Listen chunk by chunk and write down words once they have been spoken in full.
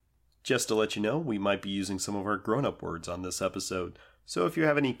Just to let you know, we might be using some of our grown-up words on this episode, so if you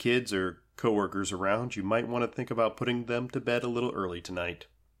have any kids or coworkers around, you might want to think about putting them to bed a little early tonight.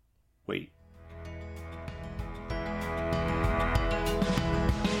 Wait.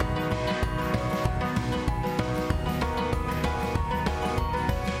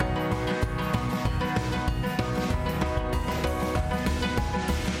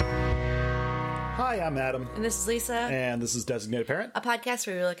 Hi, I'm Adam. And this is Lisa. And this is Designated Parent. A podcast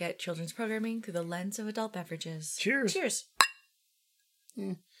where we look at children's programming through the lens of adult beverages. Cheers. Cheers.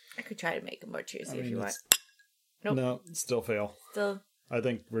 I could try to make it more cheesy if you want. Nope. No, still fail. Still. I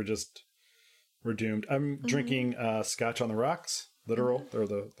think we're doomed. I'm drinking Scotch on the Rocks. Literal. They're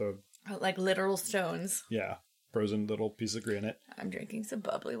the like literal stones. Yeah. Frozen little piece of granite. I'm drinking some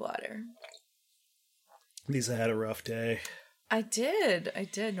bubbly water. Lisa had a rough day. I did.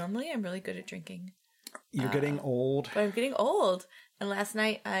 Normally I'm really good at drinking. You're getting old. But I'm getting old. And last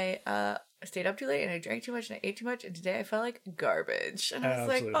night I stayed up too late and I drank too much and I ate too much. And today I felt like garbage. And I was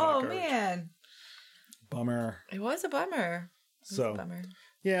like, oh, man. Bummer. It was a bummer.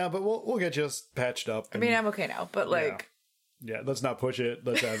 Yeah, but we'll get you patched up. I mean, I'm okay now, but like... Yeah, let's not push it.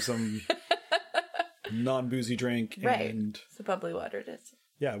 Let's have some non-boozy drink. Right. And it's the bubbly water it is.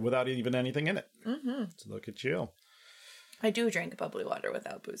 Yeah, without even anything in it. Mm-hmm. So look at you. I do drink bubbly water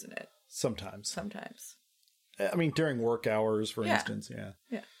without booze in it. Sometimes. I mean, during work hours, for instance, yeah.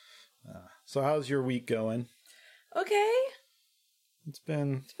 Yeah. So how's your week going? Okay. It's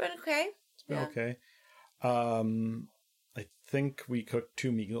been okay. Okay. I think we cooked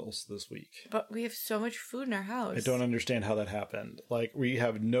 2 meals this week. But we have so much food in our house. I don't understand how that happened. Like, we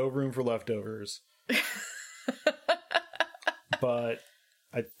have no room for leftovers. But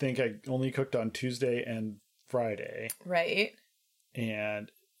I think I only cooked on Tuesday and Friday. Right.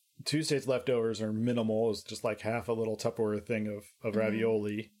 And Tuesday's leftovers are minimal. It's just like half a little Tupperware thing of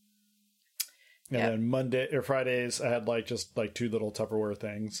ravioli. And then Monday or Fridays, I had just 2 little Tupperware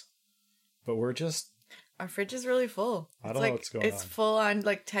things. But our fridge is really full. I don't know what's going on. It's full on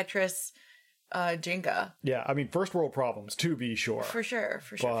Tetris Jenga. Yeah, I mean, first world problems, to be sure. For sure.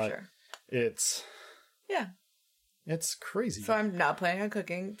 It's... Yeah. It's crazy. So I'm not planning on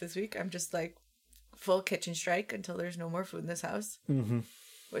cooking this week. I'm just full kitchen strike until there's no more food in this house. Mm-hmm.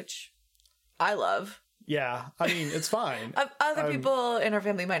 Which I love. Yeah, I mean, it's fine. Other people in our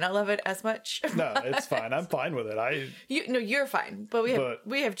family might not love it as much. No, it's fine. I'm fine with it. You're fine. But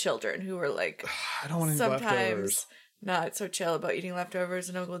we have children who are I don't want any sometimes leftovers. Not so chill about eating leftovers,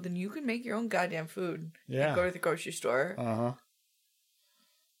 and I'll go, then you can make your own goddamn food. Yeah. And go to the grocery store. Uh-huh.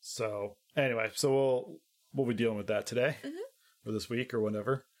 So anyway, we'll be dealing with that today or this week or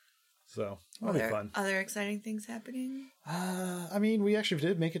whenever. So that'll be fun. Other exciting things happening? I mean, we actually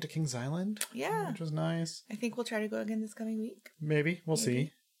did make it to Kings Island. Yeah. Which was nice. I think we'll try to go again this coming week. Maybe. We'll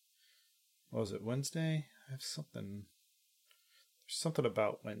see. What was it? Wednesday? I have something. There's something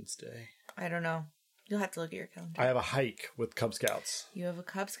about Wednesday. I don't know. You'll have to look at your calendar. I have a hike with Cub Scouts. You have a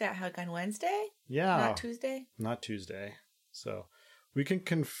Cub Scout hike on Wednesday? Yeah. Not Tuesday? Not Tuesday. So we can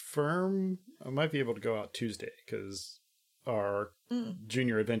confirm. I might be able to go out Tuesday because our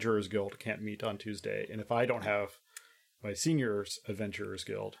Junior Adventurers Guild can't meet on Tuesday. And if I don't have my Seniors Adventurers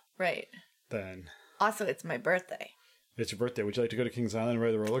Guild, right, then... Also, it's my birthday. It's your birthday. Would you like to go to Kings Island and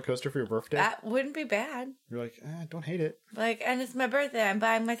ride the roller coaster for your birthday? That wouldn't be bad. You're like, don't hate it. And it's my birthday. I'm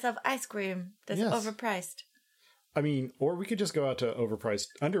buying myself ice cream that's overpriced. I mean, or we could just go out to overpriced,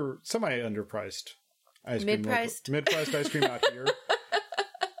 semi-underpriced ice cream. Mid-priced ice cream out here.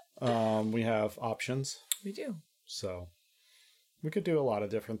 We have options. We do. So we could do a lot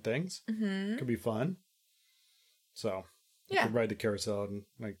of different things. Mm-hmm. It could be fun. So we could ride the carousel and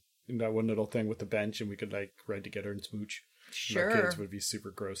that one little thing with the bench, and we could ride together and smooch. Sure. And our kids would be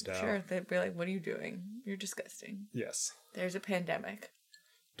super grossed out. Sure, they'd be like, "What are you doing? You're disgusting." Yes. There's a pandemic.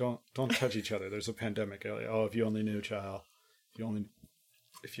 Don't touch each other. There's a pandemic. Oh, if you only knew, child. If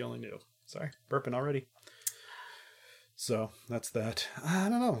you only knew. Sorry, burping already. So that's that. I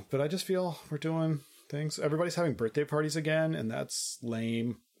don't know, but I just feel we're doing things. Everybody's having birthday parties again, and that's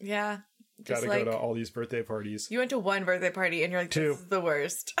lame. Yeah. Gotta go to all these birthday parties. You went to one birthday party and you're like, this is the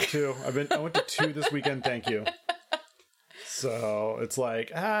worst. 2. I went to 2 this weekend, thank you. So it's like,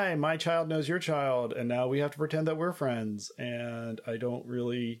 hi, my child knows your child, and now we have to pretend that we're friends, and I don't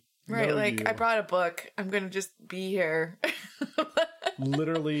really know you. I brought a book. I'm gonna just be here.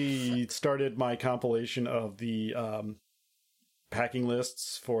 Literally started my compilation of the packing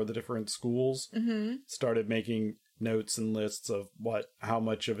lists for the different schools. Mm-hmm. Started making notes and lists of how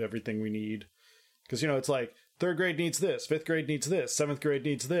much of everything we need. Because, it's like 3rd grade needs this, 5th grade needs this, 7th grade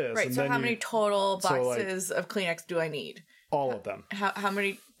needs this. Right, and so how many total boxes of Kleenex do I need? All of them. How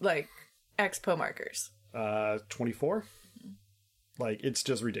many, Expo markers? 24. Like, it's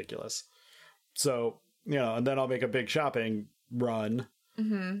just ridiculous. So, and then I'll make a big shopping run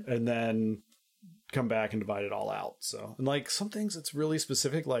and then come back and divide it all out. So, and like some things it's really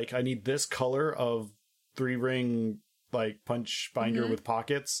specific. Like I need this color of 3-ring like punch binder with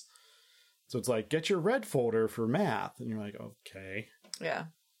pockets. So it's like, get your red folder for math. And you're like, okay. Yeah.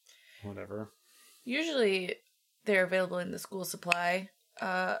 Whatever. Usually they're available in the school supply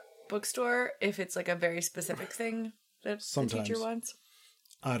bookstore if it's like a very specific thing that Sometimes. the teacher wants.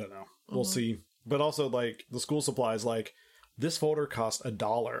 I don't know. We'll see. But also, like, the school supplies, like, this folder cost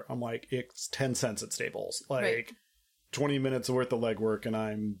 $1. I'm like, it's 10 cents at Staples. Like, 20 minutes worth of legwork and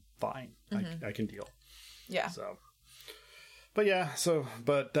I'm fine. I can deal. Yeah. So, but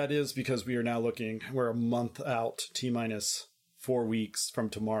but that is because we're a month out, T-minus 4 weeks from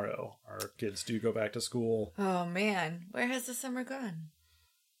tomorrow. Our kids do go back to school. Oh, man. Where has the summer gone?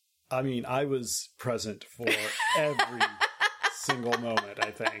 I mean, I was present for every single moment, I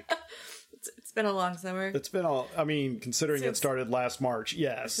think. It's been a long summer. It's been considering it started last March,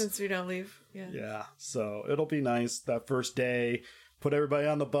 yes. Since we don't leave. Yeah. Yeah. So it'll be nice that first day, put everybody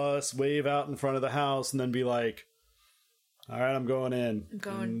on the bus, wave out in front of the house, and then be like, all right, I'm going in. I'm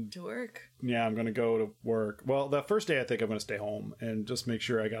going to work. Yeah, I'm going to go to work. Well, that first day, I think I'm going to stay home and just make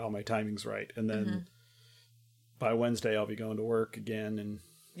sure I got all my timings right. And then by Wednesday, I'll be going to work again. And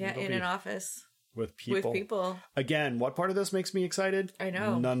in an office. With people. Again, what part of this makes me excited? I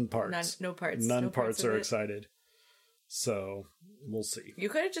know. None parts. No parts. None parts are excited. So, we'll see. You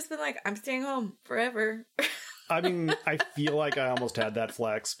could have just been like, I'm staying home forever. I mean, I feel like I almost had that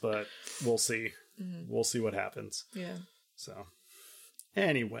flex, but we'll see. We'll see what happens. Yeah. So,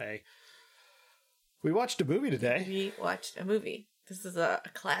 anyway. We watched a movie today. We watched a movie. This is a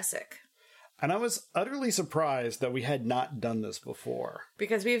classic. And I was utterly surprised that we had not done this before.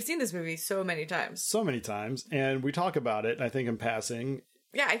 Because we have seen this movie so many times. So many times. And we talk about it, I think, in passing.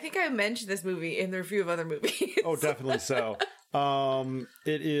 Yeah, I think I mentioned this movie in the review of other movies. Oh, definitely so.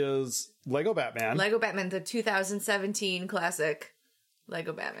 It is Lego Batman. Lego Batman, the 2017 classic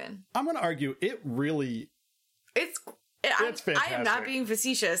Lego Batman. I'm going to argue it really... It's fantastic. I am not being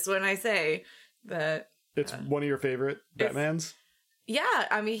facetious when I say that... It's one of your favorite Batmans? Yeah,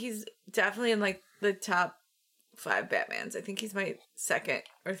 I mean, he's definitely in, like, the top 5 Batmans. I think he's my second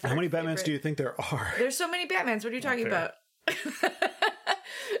or third How many Batmans favorite. do you think there are? There's so many Batmans. What are you talking about?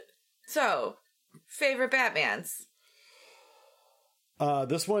 So, favorite Batmans?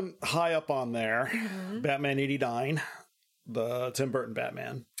 This one, high up on there. Batman 89. The Tim Burton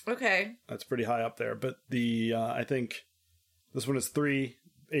Batman. Okay. That's pretty high up there. But I think this one is 3,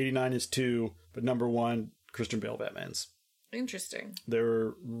 89 is 2, but number 1, Christian Bale Batmans. Interesting. They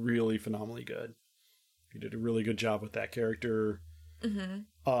were really phenomenally good. He did a really good job with that character.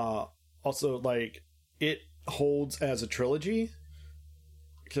 Also, like, it holds as a trilogy.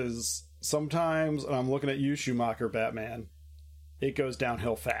 Because sometimes, and I'm looking at you, Schumacher Batman, it goes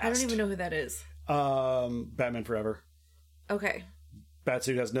downhill fast. I don't even know who that is. Batman Forever. Okay.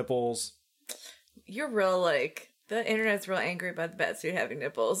 Batsuit has nipples. You're real, like, the internet's real angry about the Batsuit having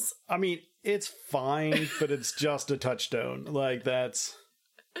nipples. I mean, it's fine, but it's just a touchstone. Like, that's...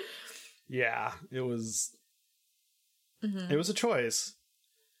 Yeah, it was... It was a choice.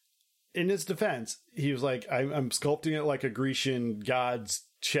 In his defense, he was like, I'm sculpting it like a Grecian god's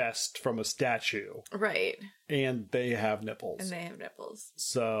chest from a statue. Right. And they have nipples. And they have nipples.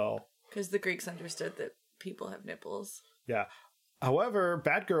 So... Because the Greeks understood that people have nipples. Yeah. However,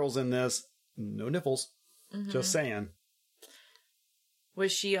 Batgirl's in this, no nipples. Just saying.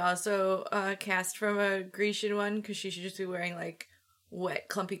 Was she also cast from a Grecian one? Because she should just be wearing, like, wet,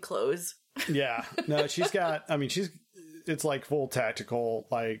 clumpy clothes. Yeah. No, she's got, I mean, it's like full tactical,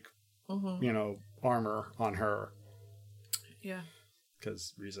 like, armor on her. Yeah.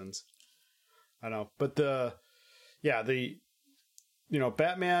 Because reasons. I don't know. But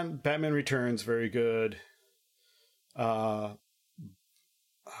Batman Returns, very good. Oh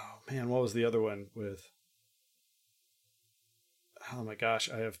man, what was the other one with? Oh my gosh,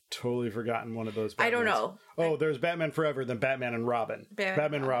 I have totally forgotten one of those Batmans. I don't know. Oh, there's Batman Forever, then Batman and Robin.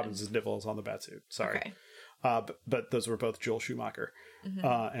 Batman and Robin's nipples on the Batsuit. Sorry. Okay. But those were both Joel Schumacher.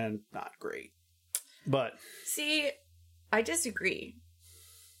 And not great. But... See, I disagree.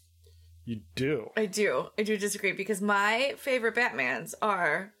 You do? I do disagree, because my favorite Batmans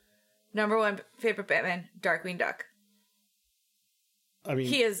are... Number 1 favorite Batman, Darkwing Duck. I mean...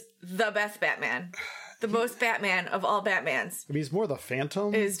 He is the best Batman. The most Batman of all Batmans. I mean, he's more the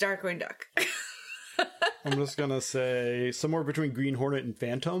Phantom. Is Darkwing Duck. I'm just gonna say somewhere between Green Hornet and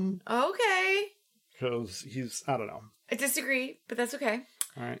Phantom. Okay. Because he's, I don't know. I disagree, but that's okay.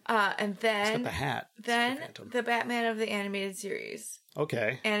 All right. And then He's got the hat. Then the Batman of the animated series.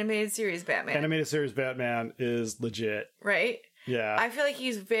 Okay. Animated series Batman. Animated series Batman is legit. Right? Yeah. I feel like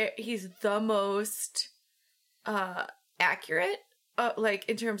he's the most accurate, like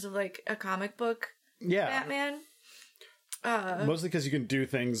in terms of like a comic book Batman. Mostly because you can do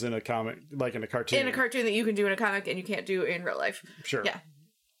things in a comic, like in a cartoon. In a cartoon that you can do in a comic and you can't do in real life. Sure. Yeah.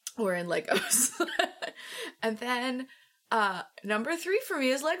 Or in Legos. And then number 3 for me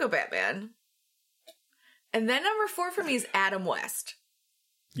is Lego Batman. And then number 4 for me is Adam West.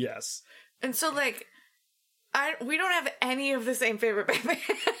 Yes. And so like we don't have any of the same favorite Batman.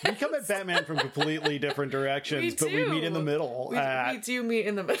 We come at Batman from completely different directions, but we meet in the middle. We do meet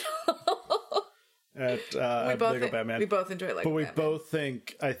in the middle. At Lego Batman. We both enjoy Lego Batman. But we both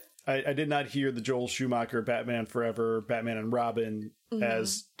think... I did not hear the Joel Schumacher Batman Forever, Batman and Robin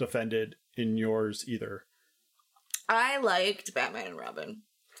as defended in yours either. I liked Batman and Robin.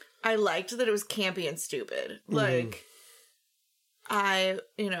 I liked that it was campy and stupid. Like,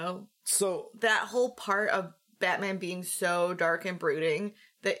 so that whole part of Batman being so dark and brooding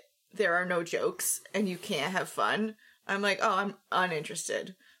that there are no jokes and you can't have fun. I'm like, oh, I'm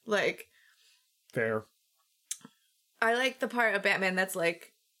uninterested. Like, fair. I like the part of Batman that's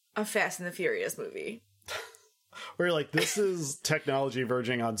like a Fast and the Furious movie. Where you're like, this is technology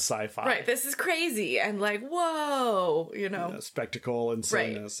verging on sci-fi. Right, this is crazy. And like, whoa, spectacle and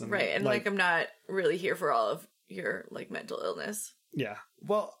silliness. Right, and like, I'm not really here for all of your like mental illness. Yeah.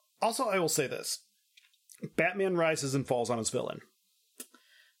 Well, also I will say this. Batman rises and falls on his villain.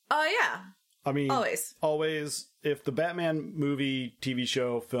 Oh, yeah. I mean, always. If the Batman movie, TV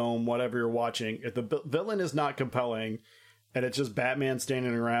show, film, whatever you're watching, if the villain is not compelling and it's just Batman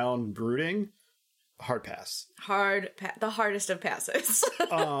standing around brooding, hard pass. The hardest of passes.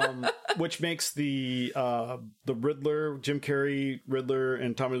 Which makes the Riddler, Jim Carrey Riddler,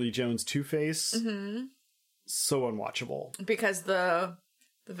 and Tommy Lee Jones Two-Face so unwatchable. Because the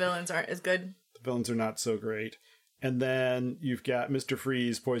villains aren't as good. The villains are not so great. And then you've got Mr.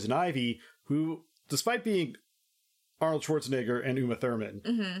 Freeze, Poison Ivy, who, despite being Arnold Schwarzenegger and Uma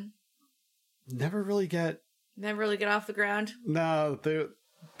Thurman, never really get off the ground. No, the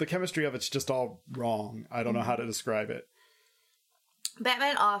chemistry of it's just all wrong. I don't know how to describe it.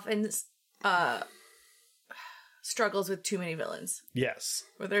 Batman often struggles with too many villains. Yes.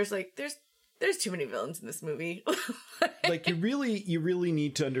 Where there's too many villains in this movie. Like you really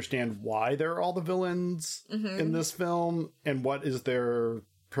need to understand why they're all the villains in this film and what is their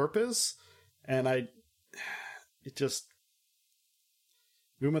purpose. And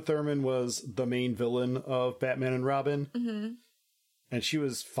Uma Thurman was the main villain of Batman and Robin. And she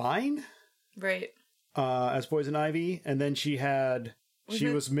was fine. Right. As Poison Ivy. And then she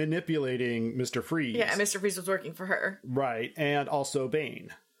was manipulating Mr. Freeze. Yeah, and Mr. Freeze was working for her. Right. And also Bane.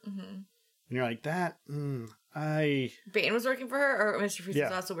 And you're like, Bane was working for her, or Mr. Freeze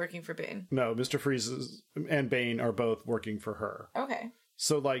was also working for Bane? No, Mr. Freeze and Bane are both working for her. Okay.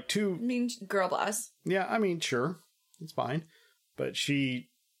 So, like, two... I mean, girl boss. Yeah, I mean, sure. It's fine. But she,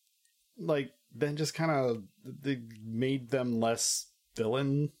 like, then just kind of... They made them less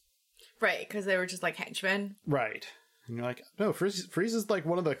villain. Right, because they were just, like, henchmen. Right. And you're like, no, Freeze is like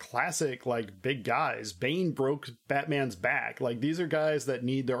one of the classic, like, big guys. Bane broke Batman's back. Like, these are guys that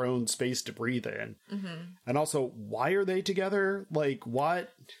need their own space to breathe in. And also, why are they together? Like, what?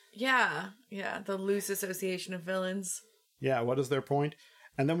 Yeah, the loose association of villains. Yeah, what is their point?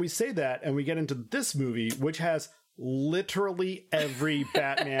 And then we say that, and we get into this movie, which has literally every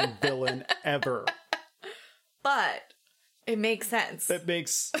Batman villain ever. But it makes sense.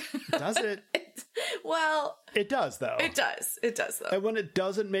 Does it? Well, it does, though. It does, though. And when it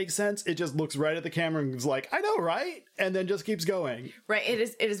doesn't make sense, it just looks right at the camera and is like, I know, right? And then just keeps going. Right,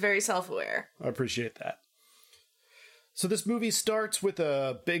 it is very self-aware. I appreciate that. So this movie starts with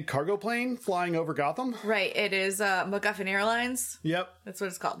a big cargo plane flying over Gotham. Right, it is MacGuffin Airlines. Yep. That's what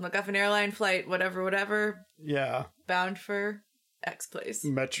it's called. MacGuffin Airline Flight, whatever. Yeah. Bound for X place.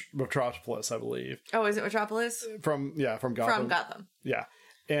 Metropolis, I believe. Oh, is it Metropolis? From Gotham. From Gotham. Yeah.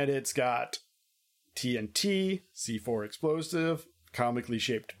 And it's got TNT, C4 explosive, comically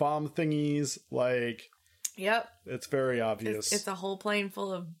shaped bomb thingies. Like, yep. It's very obvious. It's a whole plane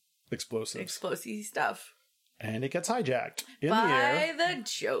full of explosive stuff. And it gets hijacked in by the air. the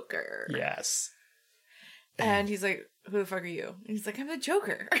Joker. Yes. And he's like, who the fuck are you? And he's like, I'm the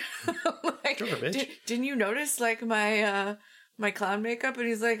Joker. Like, Joker, bitch. Didn't you notice, like, my clown makeup? And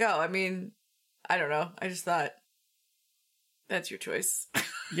he's like, oh, I mean, I don't know. I just thought, that's your choice.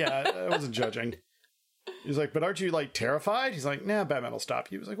 Yeah, I wasn't judging. He's like, but aren't you, like, terrified? He's like, nah, Batman will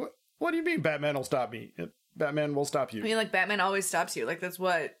stop you. He was like, what do you mean Batman will stop me? Batman will stop you. I mean, like, Batman always stops you. Like, that's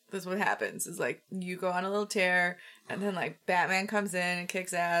what happens. Is like, you go on a little tear, and then, like, Batman comes in and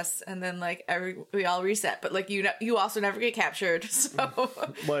kicks ass, and then, like, we all reset. But, like, you also never get captured, so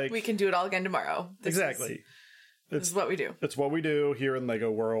Like, we can do it all again tomorrow. This is what we do. It's what we do here in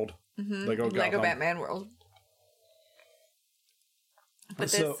Lego World. Mm-hmm. Lego Batman World. But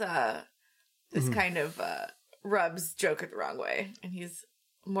this kind of rubs Joker the wrong way, and he's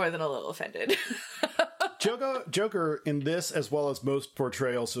more than a little offended. Joker in this, as well as most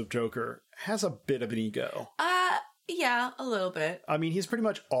portrayals of Joker, has a bit of an ego. Yeah, a little bit. I mean, he's pretty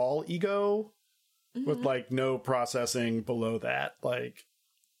much all ego, with like no processing below that. Like,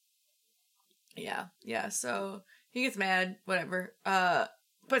 yeah. So he gets mad, whatever.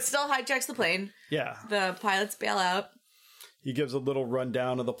 But still hijacks the plane. yeah, The pilots bail out. he gives a little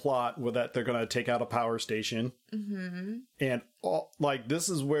rundown of the plot with that they're going to take out a power station, and this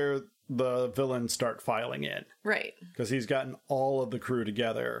is where the villains start filing in, Right. because he's gotten all of the crew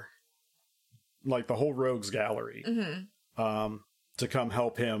together, like the whole rogues gallery, to come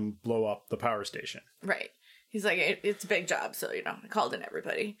help him blow up the power station. Right. He's like, it's a big job, so, I called in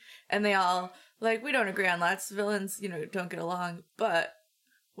everybody. And they all, like, we don't agree on lots. Villains, don't get along, but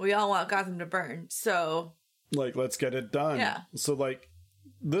we all want Gotham to burn, so... Like, let's get it done. Yeah. So, like,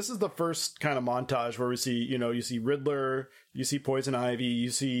 this is the first kind of montage where we see, you see Riddler, you see Poison Ivy, you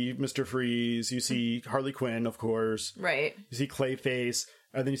see Mr. Freeze, you see Harley Quinn, of course. Right. You see Clayface,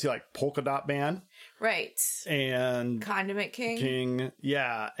 and then you see, like, Polka Dot Man. Right. And... Condiment King.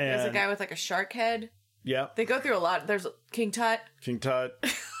 Yeah. And There's a guy with, like, a shark head. Yep. They go through a lot. There's King Tut.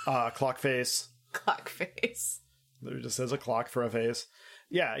 Clockface. Clockface. There just says a clock for a face.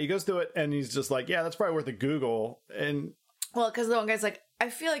 Yeah, he goes through it, and he's just like, yeah, that's probably worth a Google. And well, because the one guy's like, I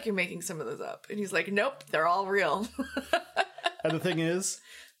feel like you're making some of those up. And he's like, nope, they're all real. and the thing is,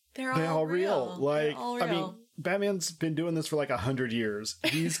 they're all real. Like, they're all real. I mean, Batman's been doing this for like 100 years.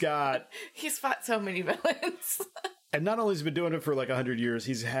 He's got... He's fought so many villains. And not only has he been doing it for like 100 years,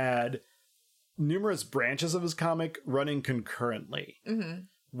 he's had numerous branches of his comic running concurrently.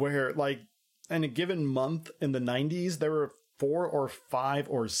 Where, like, in a given month in the 90s, there were 4 or 5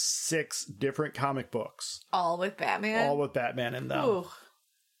 or 6 different comic books. All with Batman? All with Batman in them. Ooh.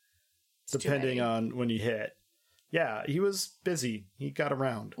 Depending on when you hit. Yeah, he was busy. He got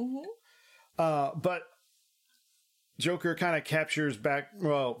around. But Joker kind of captures back...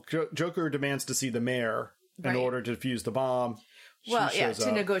 Well, Joker demands to see the mayor in order to defuse the bomb.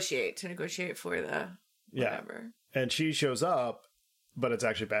 To negotiate for the whatever. And she shows up, but it's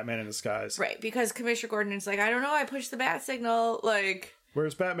actually Batman in disguise. Right, because Commissioner Gordon is like, I don't know, I pushed the bat signal, like...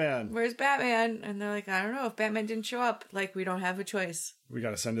 Where's Batman? And they're like, I don't know, if Batman didn't show up, like, we don't have a choice. We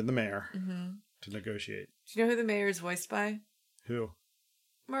gotta send in the mayor to negotiate. Do you know who the mayor is voiced by? Who?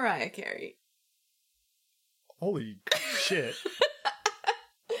 Mariah Carey. Holy shit.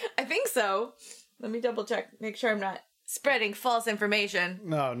 I think so. Let me double check, make sure I'm not spreading false information.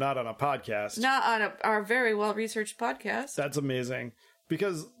 No, not on a podcast. Not on our very well-researched podcast. That's amazing.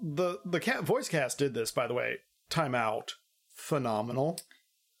 Because the voice cast did this, by the way. Time Out. Phenomenal.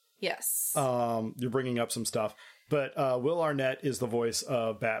 Yes. You're bringing up some stuff. But Will Arnett is the voice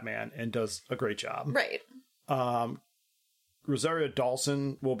of Batman and does a great job. Right. Rosario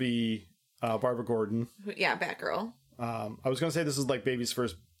Dawson will be Barbara Gordon. Yeah, Batgirl. I was going to say this is like Baby's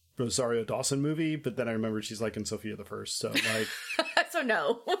first Rosario Dawson movie, but then I remembered she's like in Sophia the First, so like... So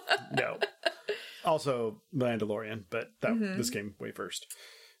no. No. Also, Mandalorian, but this came way first.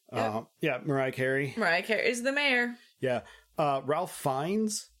 Yep. Mariah Carey. Mariah Carey is the mayor. Yeah. Ralph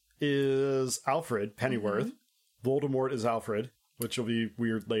Fiennes is Alfred Pennyworth. Voldemort is Alfred, which will be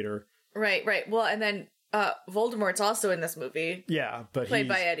weird later. Right. Well, and then Voldemort's also in this movie. Yeah, but played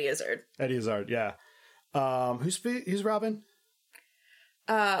by Eddie Izzard. Eddie Izzard, yeah. Who's Robin?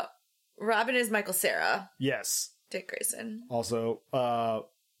 Robin is Michael Cera. Yes. Dick Grayson. Also,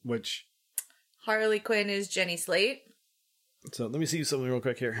 which... Harley Quinn is Jenny Slate. So let me see something real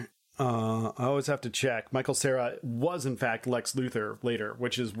quick here. I always have to check. Michael Cera was, in fact, Lex Luthor later,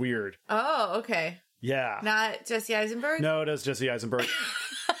 which is weird. Oh, okay. Yeah. Not Jesse Eisenberg? No, it is Jesse Eisenberg.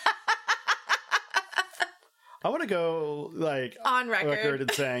 I want to go, like... On record.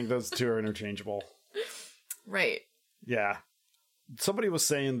 and saying those two are interchangeable. Right. Yeah. Somebody was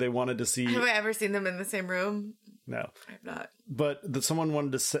saying they wanted to see... Have I ever seen them in the same room? No. I have not. But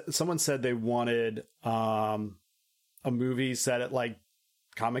someone said they wanted a movie set at, like,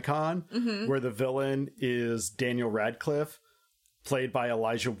 Comic-Con, where the villain is Daniel Radcliffe, played by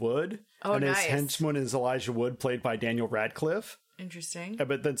Elijah Wood. Oh, and nice. his henchman is Elijah Wood, played by Daniel Radcliffe. Interesting.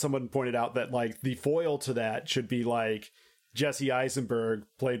 But then someone pointed out that, like, the foil to that should be, like, Jesse Eisenberg,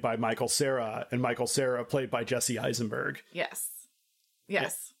 played by Michael Cera, and Michael Cera, played by Jesse Eisenberg. Yes.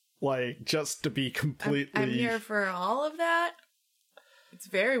 Yes. Like, just to be completely... I'm here for all of that. It's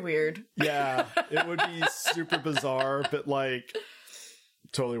very weird. Yeah, it would be super bizarre, but, like,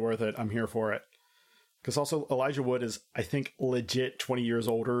 totally worth it. I'm here for it. Because also, Elijah Wood is, I think, legit 20 years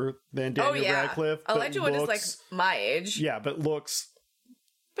older than Daniel Radcliffe. Elijah Wood is, like, my age. Yeah, but looks...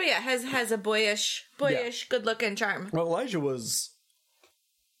 But yeah, has a boyish, good-looking charm. Well, Elijah was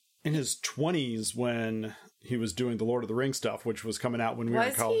in his 20s when he was doing the Lord of the Rings stuff, which was coming out when we were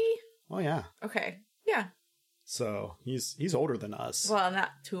in college. He? Oh, yeah. Okay. Yeah. So he's older than us. Well, not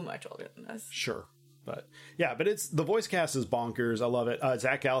too much older than us. Sure. But yeah, but it's the voice cast is bonkers. I love it.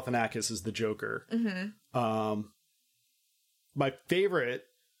 Zach Galifianakis is the Joker. Mm-hmm. My favorite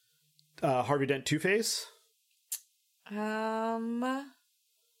Harvey Dent Two-Face.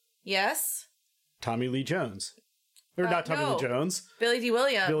 Yes. Tommy Lee Jones. Or not Tommy Lee Jones. Billy D.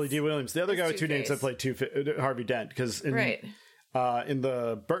 Williams. Billy D. Williams. The other guy with two Two-Face. names that played Harvey Dent. Because in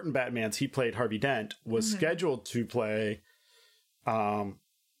the Burton Batmans, he played Harvey Dent, was scheduled to play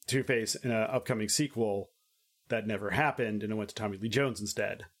Two-Face in an upcoming sequel that never happened, and it went to Tommy Lee Jones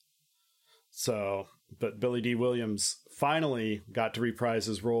instead. So, but Billy D. Williams finally got to reprise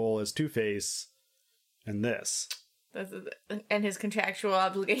his role as Two-Face in this. And his contractual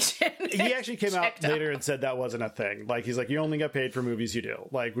obligation. He actually came out later and said that wasn't a thing. Like, he's like, you only get paid for movies you do.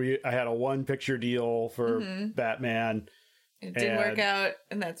 Like, I had a one-picture deal for Batman. It didn't work out,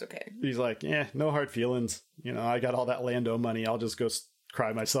 and that's okay. He's like, no hard feelings. You know, I got all that Lando money. I'll just go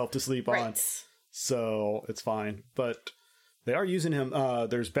cry myself to sleep on. So it's fine. But they are using him.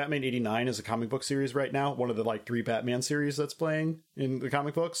 There's Batman 89 as a comic book series right now. One of the, like, 3 Batman series that's playing in the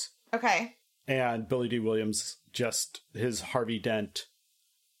comic books. Okay. And Billy D. Williams, just his Harvey Dent,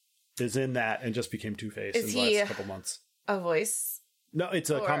 is in that and just became Two-Face in the last couple months. A voice? No,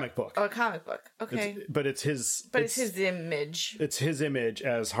 it's a comic book. Oh, a comic book. Okay. It's his... But it's his image. It's his image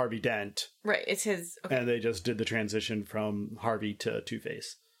as Harvey Dent. Right, it's his... Okay. And they just did the transition from Harvey to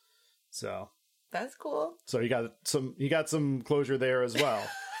Two-Face. So... That's cool. So he got some closure there as well.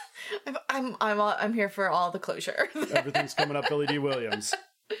 I'm here for all the closure. Everything's coming up Billy D. Williams.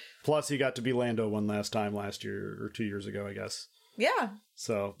 Plus, he got to be Lando one last time last year or 2 years ago, I guess. Yeah.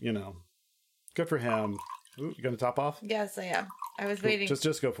 So, good for him. Ooh, you gonna top off? Yes, I am. I was waiting.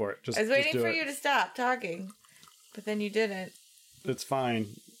 Just go for it. I was waiting for you to stop talking, but then you didn't. It's fine.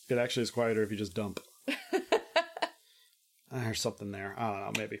 It actually is quieter if you just dump. There's something there. I don't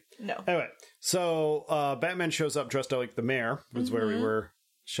know, maybe. No. Anyway, so Batman shows up dressed like the mayor, was where we were,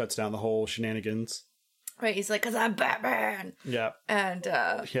 shuts down the whole shenanigans. Right, he's like, 'cause I'm Batman. Yeah. And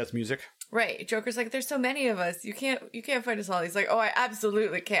he has music. Right. Joker's like, there's so many of us. You can't fight us all. He's like, oh, I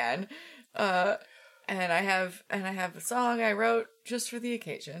absolutely can. And I have a song I wrote just for the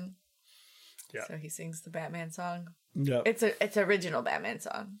occasion. Yeah. So he sings the Batman song. Yeah. It's original Batman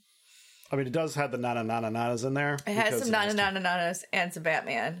song. I mean, it does have the na-na-na-na-nas in there. It has some na-na-na-na-nas and some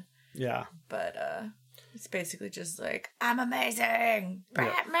Batman. Yeah. But it's basically just like, I'm amazing,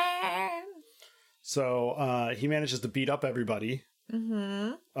 Batman. Yeah. So he manages to beat up everybody,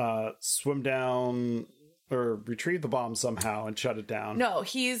 swim down or retrieve the bomb somehow and shut it down. No,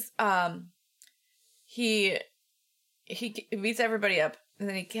 he's he beats everybody up, and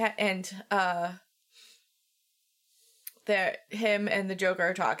then him and the Joker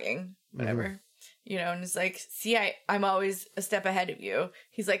are talking, whatever, and it's like, see, I'm always a step ahead of you.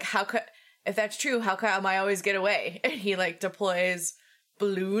 He's like, if that's true, how come I always get away? And he like deploys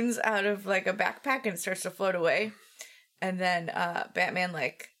balloons out of like a backpack and starts to float away. And then Batman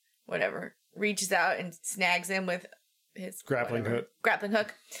reaches out and snags him with his grappling hook. And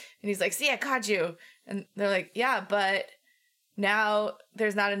he's like, see, I caught you. And they're like, yeah, but now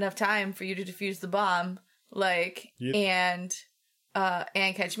there's not enough time for you to defuse the bomb. And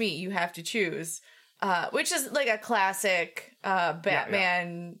catch me. You have to choose. Which is like a classic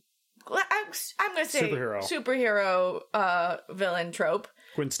Batman. I'm going to say superhero villain trope.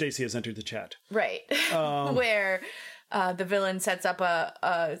 Gwen Stacy has entered the chat. Right. Where the villain sets up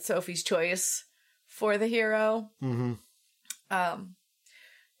a Sophie's Choice for the hero. Mm-hmm.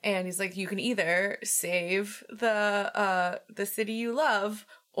 And he's like, you can either save the city you love,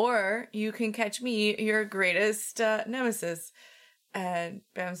 or you can catch me, your greatest nemesis. And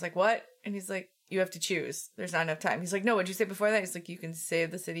Batman's like, what? And he's like, you have to choose. There's not enough time. He's like, no, what'd you say before that? He's like, you can save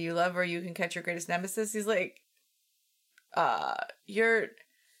the city you love, or you can catch your greatest nemesis. He's like, you're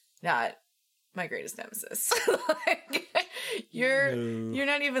not my greatest nemesis. You're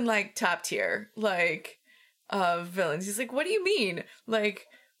not even like top tier, villains. He's like, what do you mean? Like,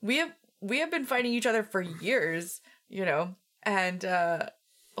 we have been fighting each other for years, And,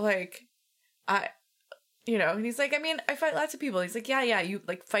 like, and he's like, I mean, I fight lots of people. He's like, yeah, you,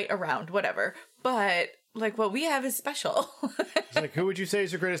 like, fight around, whatever. But, like, what we have is special. He's like, who would you say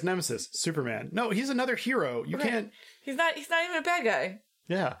is your greatest nemesis? Superman. No, he's another hero. You can't... He's not even a bad guy.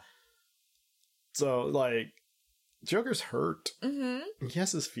 Yeah. So, like, Joker's hurt. Mm-hmm. He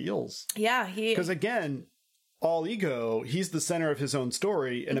has his feels. Yeah, Because, again, all ego, he's the center of his own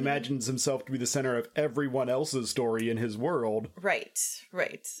story and imagines himself to be the center of everyone else's story in his world. Right.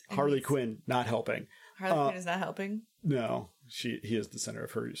 And Harley Quinn not helping. Harley Quinn is not helping? No, he is the center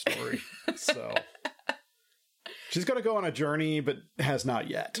of her story. So... She's going to go on a journey, but has not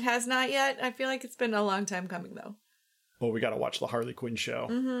yet. Has not yet? I feel like it's been a long time coming, though. Well, we got to watch the Harley Quinn show.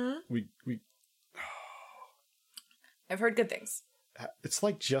 Mm-hmm. We I've heard good things. It's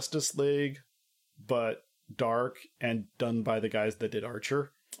like Justice League, but dark and done by the guys that did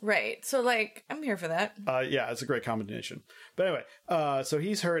Archer. Right. So, like, I'm here for that. Yeah, it's a great combination. But anyway, so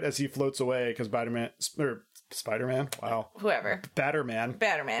he's hurt as he floats away because Spider-Man? Wow. Whoever.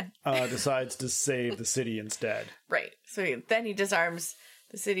 Batterman decides to save the city instead. Right. So then he disarms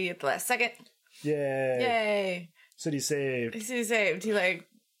the city at the last second. Yay. City saved. City saved. He, like,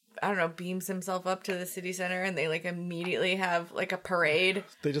 I don't know, beams himself up to the city center and they, like, immediately have, like, a parade.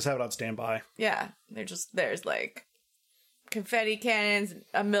 They just have it on standby. Yeah. There's, like, confetti cannons,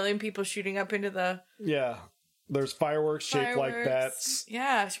 a million people shooting up into the... Yeah. There's fireworks shaped like bats.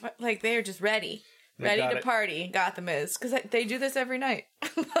 Yeah. Like, they're just ready. Ready to party, Gotham is. Because they do this every night.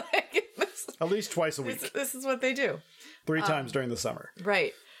 At least twice a week. This is what they do. 3 times during the summer.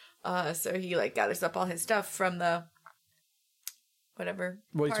 Right. So he, like, gathers up all his stuff from the whatever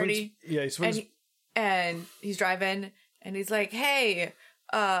party. He swings. And he's driving, and he's like, hey,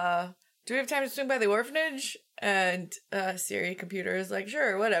 do we have time to swing by the orphanage? And Siri computer is like,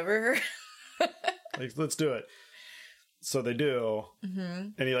 sure, whatever. Like, let's do it. So they do,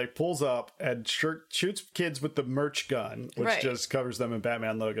 and he, like, pulls up and shoots kids with the merch gun, which just covers them in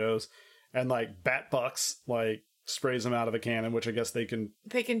Batman logos, and, like, Bat Bucks, like, sprays them out of a cannon, which I guess they can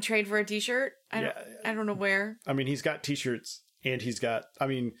trade for a t-shirt. I don't know where. I mean, he's got t-shirts, and he's got, I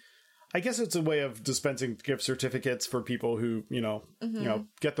mean, I guess it's a way of dispensing gift certificates for people who, you know,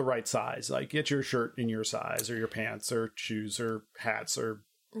 get the right size, like, get your shirt in your size, or your pants, or shoes, or hats, or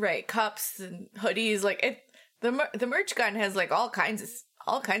cups and hoodies, like it. The merch gun has, like, all kinds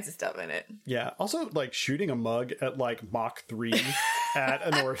of stuff in it. Yeah. Also, like, shooting a mug at, like, Mach 3 at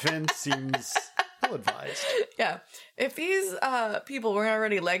an orphan seems ill advised. Yeah. If these people weren't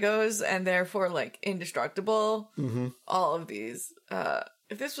already Legos and therefore, like, indestructible, all of these,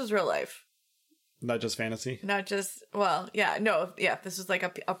 if this was real life. Not just fantasy? Not just, well, yeah, no, yeah, this was like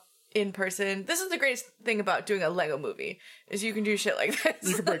a in person. This is the greatest thing about doing a Lego movie, is you can do shit like this.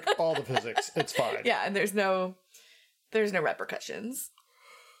 You can break all the physics. It's fine. Yeah, and there's no repercussions.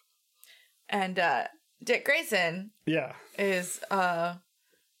 And Dick Grayson is a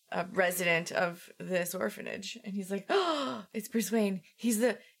resident of this orphanage, and he's like, oh, it's Bruce Wayne. He's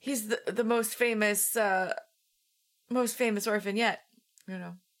the most famous orphan yet. You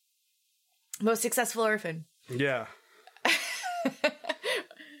know. Most successful orphan. Yeah.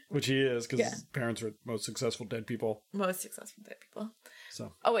 Which he is, because his parents are most successful dead people. Most successful dead people.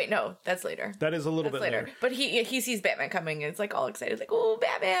 So. Oh wait, no, that's later. That is a little bit later. But he sees Batman coming and it's like all excited, like, oh,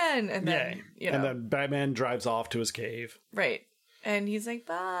 Batman! And then and then Batman drives off to his cave. Right. And he's like,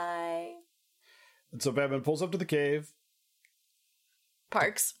 bye. And so Batman pulls up to the cave.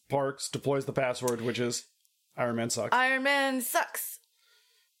 Parks, deploys the password, which is Iron Man sucks. Iron Man sucks.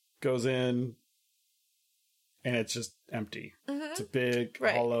 Goes in, and it's just empty. Mm-hmm. It's a big,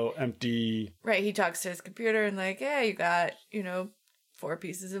 hollow, empty... Right, he talks to his computer and like, yeah, you got, 4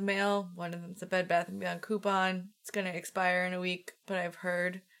 pieces of mail. One of them's a Bed Bath & Beyond coupon. It's going to expire in a week, but I've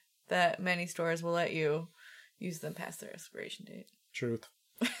heard that many stores will let you use them past their expiration date. Truth.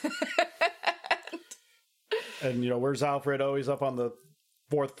 And, where's Alfred? Oh, he's up on the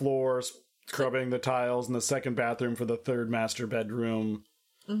 4th floor, scrubbing the tiles in the 2nd bathroom for the 3rd master bedroom.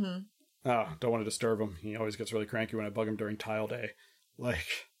 Mm-hmm. Oh, don't want to disturb him. He always gets really cranky when I bug him during tile day. Like...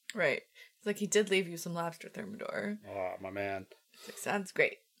 Right. It's like, he did leave you some lobster thermidor. Oh, my man. Like, sounds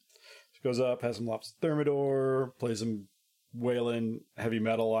great. He goes up, has some lobster thermidor, plays some wailing heavy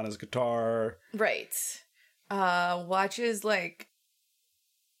metal on his guitar. Right. Watches, like,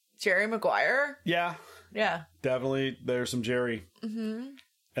 Jerry Maguire. Yeah. Yeah. Definitely, there's some Jerry. Mm-hmm.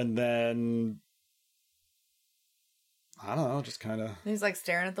 And then... I don't know, just kind of... He's, like,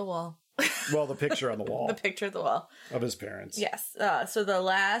 staring at the wall. Well, the picture on the wall. The picture of the wall. Of his parents. Yes. So the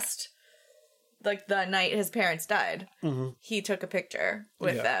last... Like, the night his parents died, he took a picture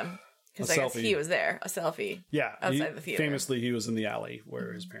with them. Because I guess he was there. A selfie. Yeah. Outside the theater. Famously, he was in the alley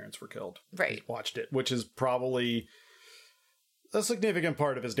where his parents were killed. Right. He watched it, which is probably a significant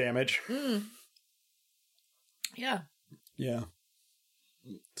part of his damage. Yeah. Yeah.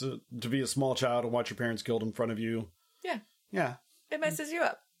 To be a small child and watch your parents killed in front of you. Yeah. Yeah. It messes you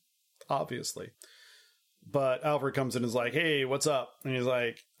up. Obviously. But Alfred comes in and is like, hey, what's up? And he's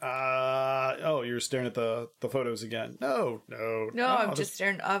like, oh, you're staring at the photos again. No, I'm just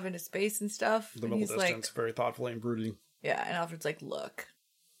staring off into space and stuff. The and middle he's distance, like, very thoughtfully and brooding. yeah, and Alfred's like, look,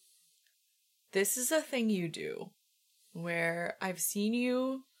 this is a thing you do where I've seen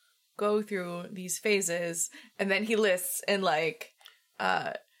you go through these phases, and then he lists in like,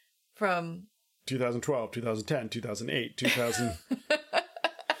 from 2012, 2010, 2008, 2000,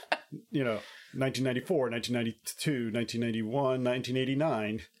 1994, 1992, 1991,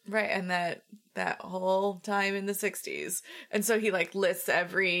 1989. Right, and that whole time in the 60s. And so he like lists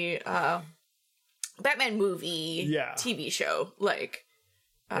every Batman movie, TV show, like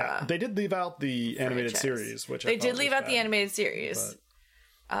they did leave out the animated franchise. Series, which they did leave out the animated series.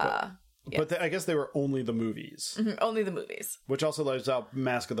 But I guess they were only the movies. Only the movies. Which also leaves out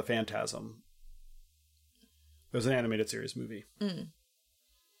Mask of the Phantasm. It was an animated series movie. I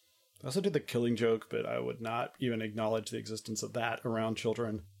also did the Killing Joke, but I would not even acknowledge the existence of that around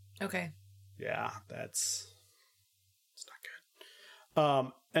children. Okay. Yeah, it's not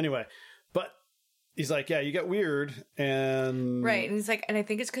good. Anyway, but he's like, yeah, you get weird, and right, and he's like, and I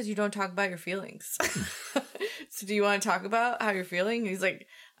think it's because you don't talk about your feelings. So do you want to talk about how you're feeling? And he's like,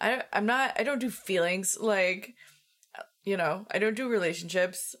 I don't do feelings, like, I don't do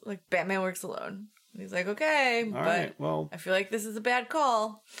relationships. Like, Batman works alone. And he's like, okay, all but right, well, I feel like this is a bad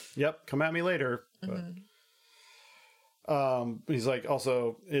call. Yep, come at me later. But, he's like,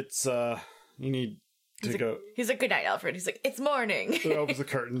 also, it's you need to go. He's like, good night, Alfred. He's like, it's morning. He opens the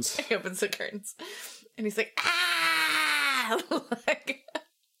curtains. He opens the curtains, and he's like, ah,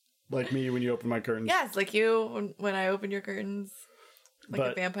 like me when you open my curtains. yeah, it's like you when I open your curtains,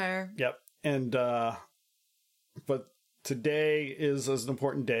 like a vampire. Yep, and but today is an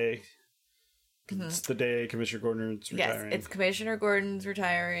important day. It's the day Commissioner Gordon's retiring. Yes, it's Commissioner Gordon's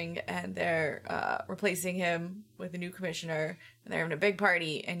retiring, and they're replacing him with a new commissioner, and they're having a big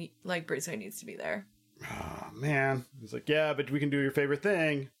party, and like Bruce Wayne needs to be there. Oh, man. He's like, yeah, but we can do your favorite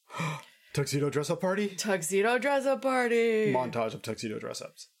thing. Tuxedo dress-up party? Tuxedo dress-up party! Montage of tuxedo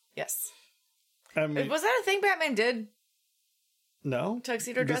dress-ups. Yes. Was that a thing Batman did? No.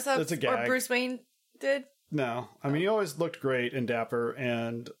 Tuxedo dress-ups? That's a gag. Or Bruce Wayne did? No. I mean, he always looked great and dapper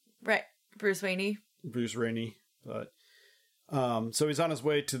and... Right. Bruce Wayne. Bruce Rainey. But, so he's on his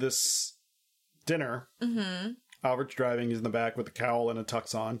way to this dinner. Mm-hmm. Alfred's driving. He's in the back with a cowl and a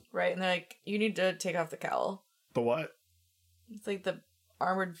tux on. Right, and they're like, you need to take off the cowl. The what? It's like the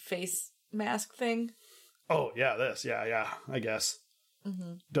armored face mask thing. Oh, yeah, this. Yeah, I guess.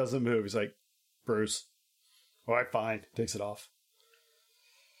 Mm-hmm. Doesn't move. He's like, Bruce. All right, fine. Takes it off.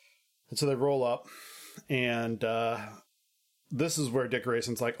 And so they roll up, and this is where Dick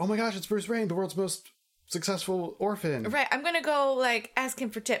Grayson's like, oh my gosh, it's Bruce Wayne, the world's most successful orphan. Right, I'm gonna go, like, ask him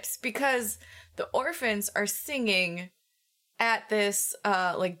for tips, because the orphans are singing at this,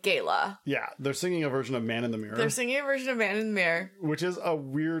 like, gala. Yeah, they're singing a version of Man in the Mirror. They're singing a version of Man in the Mirror. Which is a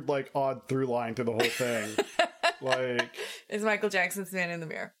weird, like, odd through line through the whole thing. Like... It's Michael Jackson's Man in the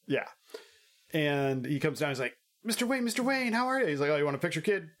Mirror. Yeah. And he comes down, he's like, Mr. Wayne, how are you? He's like, oh, you want a picture,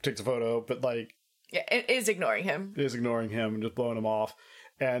 kid? Takes a photo, but, like... Yeah, it is ignoring him. Is ignoring him and just blowing him off.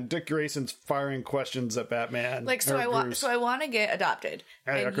 And Dick Grayson's firing questions at Batman. Like, so I want to get adopted.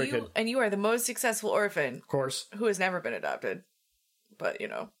 Yeah, and you are the most successful orphan. Of course. Who has never been adopted. But,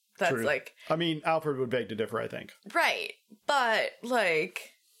 that's True. like... I mean, Alfred would beg to differ, I think. Right. But, like...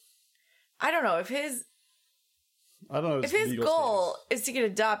 I don't know, if his goal is to get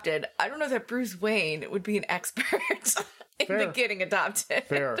adopted, I don't know that Bruce Wayne would be an expert in the getting adopted.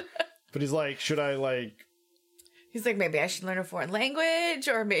 Fair. But he's like, should I, like... He's like, maybe I should learn a foreign language,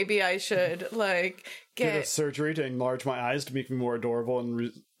 or maybe I should, like, get a surgery to enlarge my eyes to make me more adorable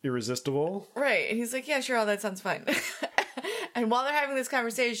and irresistible. Right. And he's like, yeah, sure, all that sounds fine. And while they're having this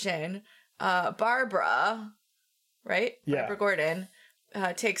conversation, Barbara, right? Yeah. Barbara Gordon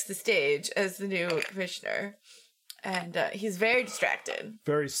takes the stage as the new commissioner. And he's very distracted.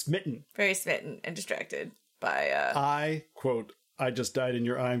 Very smitten. Very smitten and distracted by... I, quote, I just died in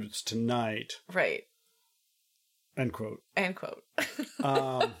your arms tonight. Right. End quote. End quote.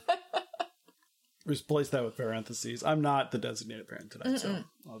 Replace that with parentheses. I'm not the designated parent tonight, so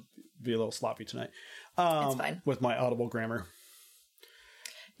I'll be a little sloppy tonight. It's fine. With my audible grammar.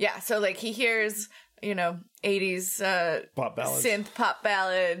 Yeah, so, like, he hears you know, 80s Pop ballads. synth pop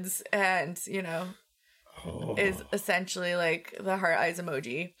ballads, and, you know, Oh. is essentially like the heart eyes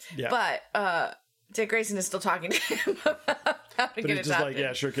emoji. Yeah. But Dick Grayson is still talking to him about how to But get he's just adopted. like,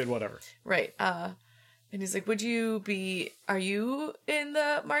 yeah, sure, kid, whatever. Right. And he's like, are you in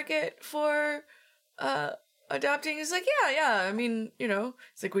the market for adopting? He's like, yeah. I mean, you know,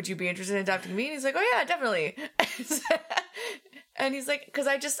 it's like, would you be interested in adopting me? And he's like, oh yeah, definitely. And he's like, because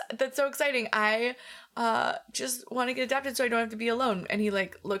that's so exciting. I just want to get adopted so I don't have to be alone. And he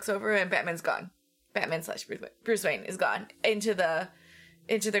like looks over and Batman's gone. Batman / Bruce Wayne is gone into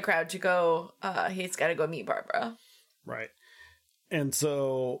the crowd to go. He's got to go meet Barbara. Right. And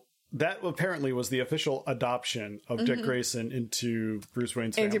so that apparently was the official adoption of Dick Grayson into Bruce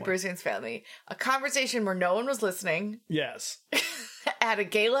Wayne's family. Into Bruce Wayne's family. A conversation where no one was listening Yes. at a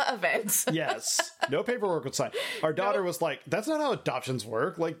gala event. Yes. No paperwork was signed. Our daughter was like, that's not how adoptions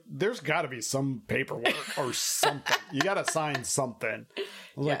work. Like, there's got to be some paperwork or something. You got to sign something. I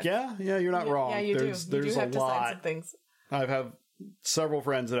was like, yeah, you're not wrong. Yeah, you there's do. You there's do a have to sign lot. some things. I've had several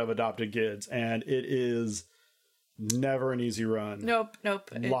friends that have adopted kids, and it is never an easy run. Nope.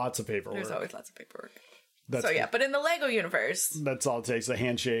 Lots of paperwork. There's always lots of paperwork. That's, So yeah, but in the Lego universe, that's all it takes, a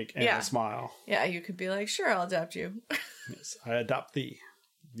handshake and Yeah. a smile. yeah, you could be like, sure, I'll adopt you. Yes, I adopt thee.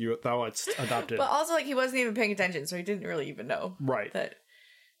 Thou art adopted. But also, like, he wasn't even paying attention, so he didn't really even know Right. that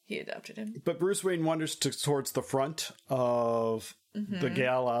he adopted him. But Bruce Wayne wanders towards the front of the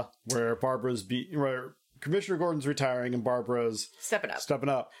gala where where Commissioner Gordon's retiring and Barbara's Stepping up. stepping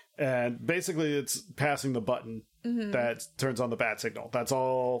up. And basically it's passing the button that turns on the bat signal. That's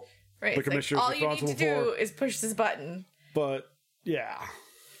all Right. the It's like, commissioner's all you need to responsible do for. is push this button. But yeah.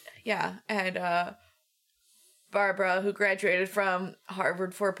 Yeah, and Barbara, who graduated from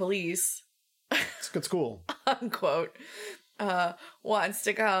Harvard for police, It's a good school. unquote, wants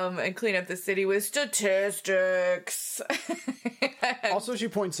to come and clean up the city with statistics. Also, she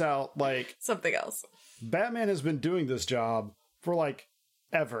points out, like, Something else. Batman has been doing this job for, like,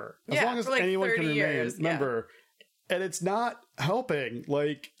 ever. As Yeah, long as for, like, anyone can 30 remain years, yeah. member. And it's not helping.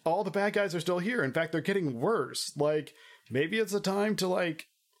 Like, all the bad guys are still here. In fact, they're getting worse. Like, maybe it's a time to, like,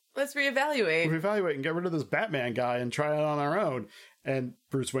 Let's reevaluate. reevaluate and get rid of this Batman guy and try it on our own. And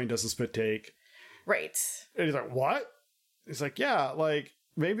Bruce Wayne does a spit take. Right. And he's like, what? He's like, yeah, like,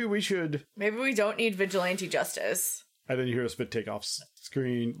 maybe we should... Maybe we don't need vigilante justice. And then you hear a spit take off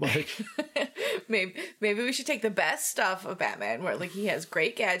screen. Like, Maybe we should take the best stuff of Batman, where like he has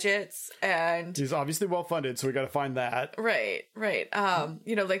great gadgets and he's obviously well-funded, so we got to find that. right.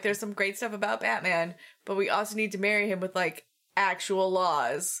 You know, like there's some great stuff about Batman, but we also need to marry him with like actual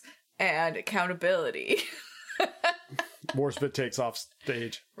laws and accountability. More spit takes off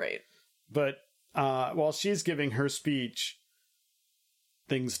stage. Right. But while she's giving her speech,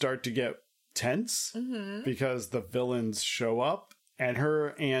 things start to get tense because the villains show up and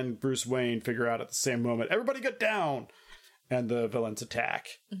her and Bruce Wayne figure out at the same moment, everybody get down! And the villains attack.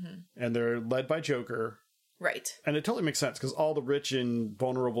 And they're led by Joker. Right. And it totally makes sense because all the rich and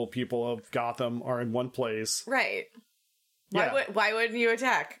vulnerable people of Gotham are in one place. Right. Yeah. Why wouldn't you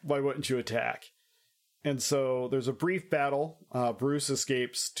attack? Why wouldn't you attack? And so there's a brief battle. Bruce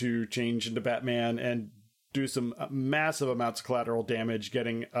escapes to change into Batman and do some massive amounts of collateral damage,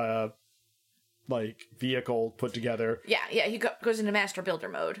 getting a vehicle put together. Yeah, he goes into master builder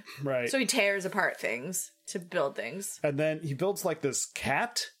mode. Right. So he tears apart things to build things. And then he builds like this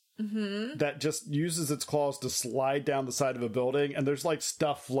cat that just uses its claws to slide down the side of a building, and there's like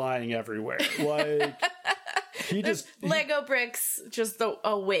stuff flying everywhere. Like he just Lego bricks, just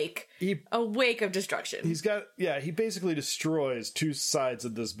a wake of destruction. he basically destroys two sides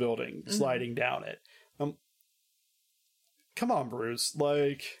of this building, sliding down it. Come on, Bruce.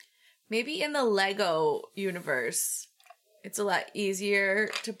 Like, Maybe in the Lego universe, it's a lot easier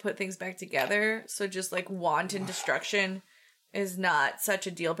to put things back together. So just like wanton destruction is not such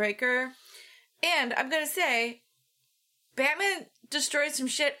a deal breaker. And I'm going to say, Batman destroys some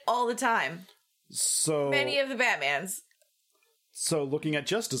shit all the time. so Many of the Batmans. So looking at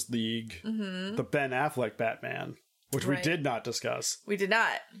Justice League, the Ben Affleck Batman, which we Right. did not discuss We did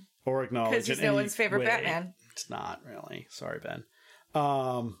not. or acknowledge Because he's in no any one's favorite way. Batman. It's not really. Sorry, Ben.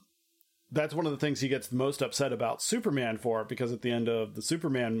 That's one of the things he gets the most upset about Superman for, because at the end of the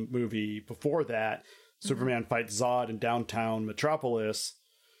Superman movie before that, Superman fights Zod in downtown Metropolis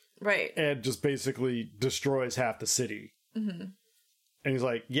Right. and just basically destroys half the city. And he's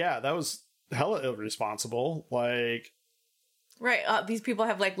like, yeah, that was hella irresponsible. Like, Right. These people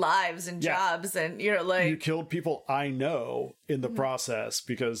have like lives and Yeah. jobs and, you know, like. you killed people I know in the process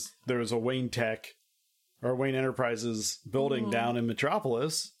because there was a Wayne Tech or Wayne Enterprises building down in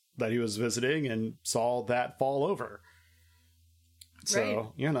Metropolis that he was visiting and saw that fall over.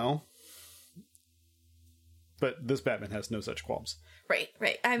 So, but this Batman has no such qualms. Right.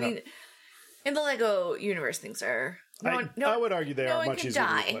 I mean, in the Lego universe, things are... I would argue they are much easier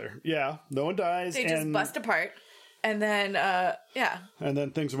die. to play. Yeah, no one dies. They just bust apart. And then, And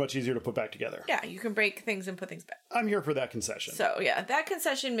then things are much easier to put back together. Yeah, you can break things and put things back. I'm here for that concession. So, yeah, that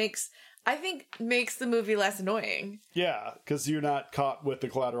concession makes the movie less annoying. Yeah, because you're not caught with the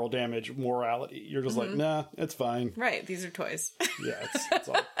collateral damage morality. You're just like, nah, it's fine. Right, these are toys. Yeah, it's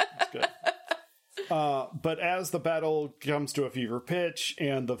good. But as the battle comes to a fever pitch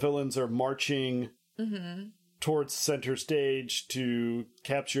and the villains are marching towards center stage to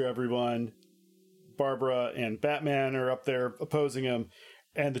capture everyone, Barbara and Batman are up there opposing him,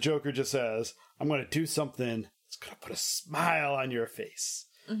 and the Joker just says, I'm going to do something that's going to put a smile on your face.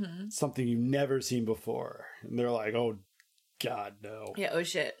 Something you've never seen before. And they're like, oh, God, no. Yeah, oh,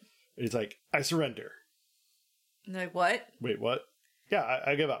 shit. And he's like, I surrender. And they're like, what? Wait, what? Yeah,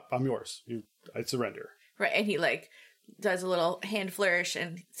 I give up. I'm yours. I surrender. Right, and he, does a little hand flourish,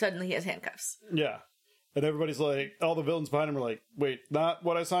 and suddenly he has handcuffs. Yeah. And everybody's like, all the villains behind him are like, wait, not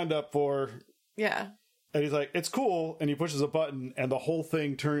what I signed up for. Yeah. And he's like, it's cool. And he pushes a button, and the whole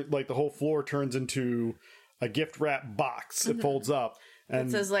thing the whole floor turns into a gift wrap box. It folds up. And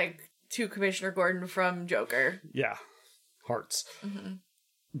it says, to Commissioner Gordon from Joker. Yeah. Hearts.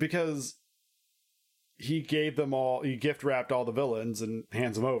 Because he gave them all, he gift wrapped all the villains and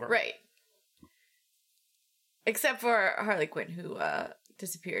hands them over. Right. Except for Harley Quinn, who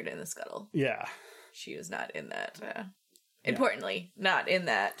disappeared in the scuttle. Yeah. She was not in that, importantly, not in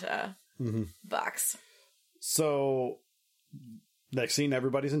that box. So, next scene,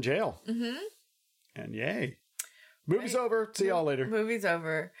 everybody's in jail. And yay. Movie's over. See y'all later. Movie's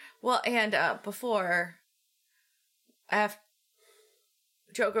over. Well, and before, after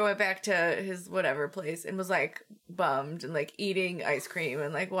Joker went back to his whatever place and was bummed and eating ice cream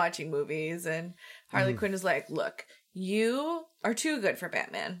and watching movies, and Harley Quinn is like, look, you are too good for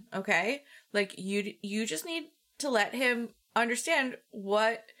Batman, okay? You just need to let him understand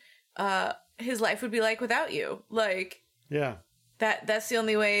what his life would be like without you. Yeah. That's the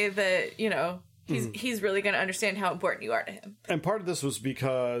only way that, he's really going to understand how important you are to him. And part of this was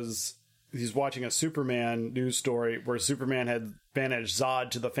because he's watching a Superman news story where Superman had banished Zod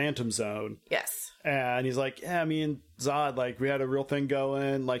to the Phantom Zone. Yes. And he's like, yeah, me and Zod, we had a real thing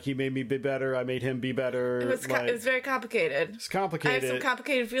going. He made me be better. I made him be better. It was very complicated. It's complicated. I have some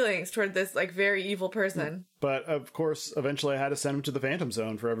complicated feelings toward this, very evil person. But, of course, eventually I had to send him to the Phantom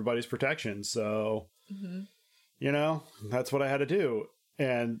Zone for everybody's protection. So, that's what I had to do.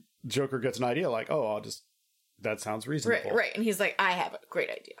 And Joker gets an idea that sounds reasonable. Right. And he's like, I have a great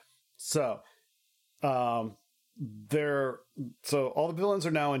idea. So, all the villains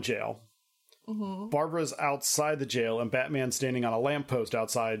are now in jail. Barbara's outside the jail, and Batman's standing on a lamppost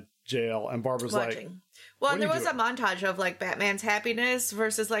outside jail, and Barbara's watching. Well, there was a montage of Batman's happiness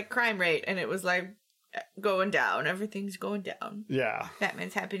versus crime rate, and it was going down. Everything's going down. Yeah.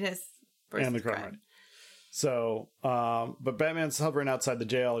 Batman's happiness versus and the crime rate. So, but Batman's hovering outside the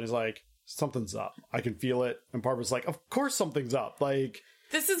jail, and he's like, something's up. I can feel it. And Barbara's like, of course something's up.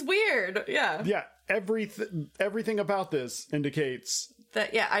 This is weird. Yeah. Yeah. Everything about this indicates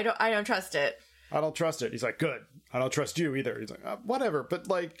that. Yeah. I don't trust it. I don't trust it. He's like, good. I don't trust you either. He's like, whatever.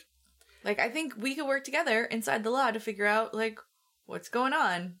 But I think we could work together inside the law to figure out what's going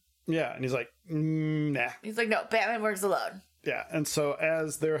on. Yeah. And he's like, nah. He's like, no, Batman works alone. Yeah. And so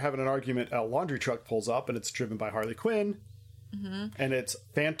as they're having an argument, a laundry truck pulls up, and it's driven by Harley Quinn. And it's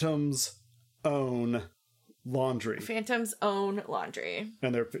Phantom's own laundry. Phantom's own laundry.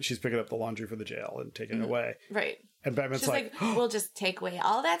 And she's picking up the laundry for the jail and taking it away. Right. And Batman's like, we'll just take away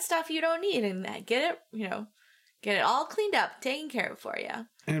all that stuff you don't need and get it all cleaned up, taken care of for you.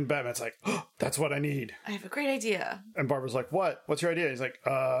 And Batman's like, that's what I need. I have a great idea. And Barbara's like, what? What's your idea? He's like,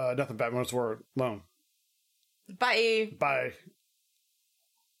 nothing. Batman wants to work alone. Bye.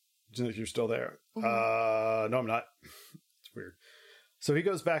 Do you think you're still there? No, I'm not. It's weird. So he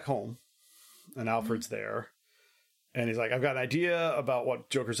goes back home, and Alfred's there. And he's like, I've got an idea about what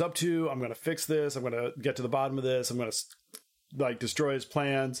Joker's up to. I'm going to fix this. I'm going to get to the bottom of this. I'm going to destroy his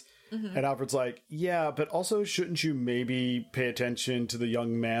plans. And Alfred's like, yeah, but also shouldn't you maybe pay attention to the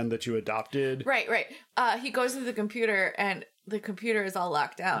young man that you adopted? Right. He goes into the computer, and the computer is all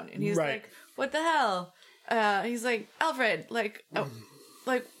locked down. And he's like, what the hell? He's like, Alfred,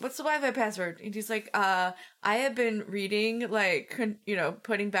 what's the Wi-Fi password? And he's like, I have been reading,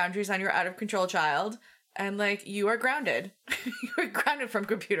 putting boundaries on your out-of-control child. And, you are grounded. You are grounded from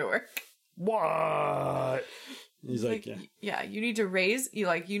computer work. What? He's like, yeah, you need to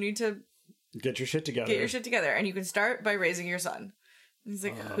you need to get your shit together. get your shit together, and you can start by raising your son. And he's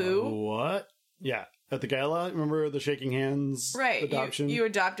like, who? What? Yeah, at the gala, remember the shaking hands Right, adoption? you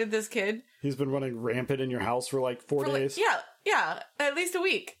adopted this kid. He's been running rampant in your house for like 4 days. Yeah, at least a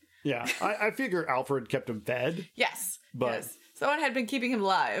week. Yeah, I figure Alfred kept him fed. Yes, But- yes. Someone had been keeping him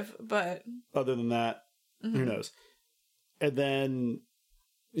alive, but Other than that, who knows? And then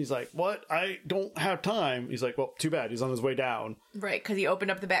he's like, what? I don't have time. He's like, well, too bad. He's on his way down. right, because he opened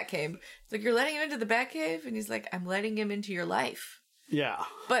up the Batcave. It's like, you're letting him into the Batcave? And he's like, I'm letting him into your life. Yeah.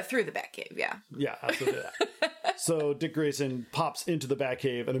 But through the Batcave, yeah. Yeah, absolutely. So Dick Grayson pops into the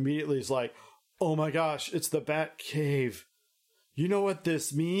Batcave and immediately is like, oh my gosh, it's the Batcave. You know what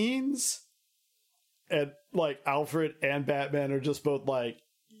this means? And like Alfred and Batman are just both like,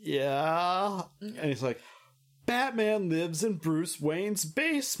 yeah. And he's like, Batman lives in Bruce Wayne's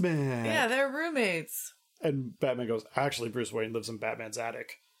basement. Yeah, they're roommates. And Batman goes, actually, Bruce Wayne lives in Batman's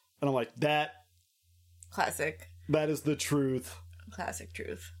attic. And I'm like, that Classic. is the truth. Classic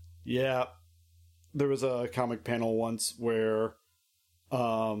truth. Yeah. There was a comic panel once where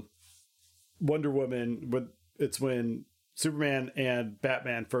Wonder Woman, it's when Superman and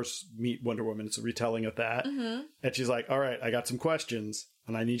Batman first meet Wonder Woman. It's a retelling of that. Mm-hmm. And she's like, all right, I got some questions,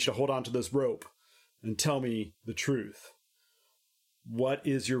 and I need you to hold on to this rope and tell me the truth. What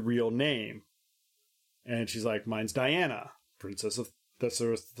is your real name? And she's like, mine's Diana, Princess of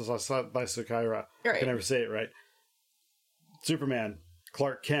Thessakyra. I can never say it right. Superman,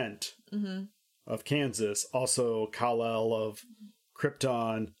 Clark Kent of Kansas, also Kal-El of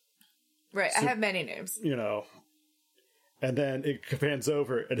Krypton. Right, I have many names. You know. And then it pans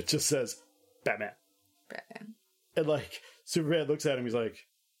over and it just says, Batman. Batman. And like, Superman looks at him, he's like,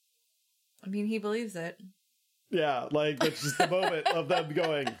 I mean, he believes it. yeah, like, that's just the moment of them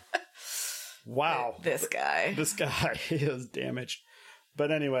going, wow. This guy. This guy is damaged.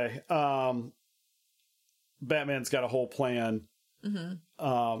 But anyway, Batman's got a whole plan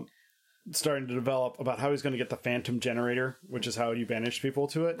starting to develop about how he's going to get the Phantom Generator, which is how you banish people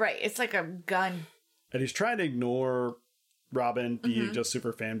to it. Right, it's like a gun. And he's trying to ignore Robin being just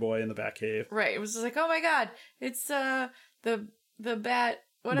super fanboy in the Batcave. Right, it was just like, oh my god, it's the bat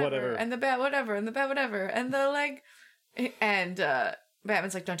whatever, and the bat whatever, and the bat whatever, and the leg. And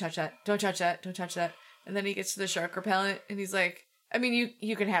Batman's like, don't touch that, don't touch that, don't touch that. And then he gets to the shark repellent, and he's like, I mean,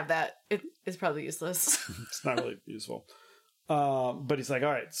 you can have that. It's probably useless. It's not really useful. But he's like,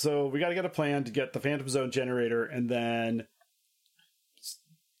 all right, so we got to get a plan to get the Phantom Zone generator, and then,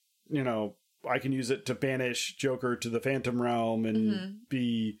 you know, I can use it to banish Joker to the Phantom Realm and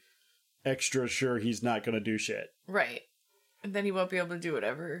be extra sure he's not going to do shit. Right. And then he won't be able to do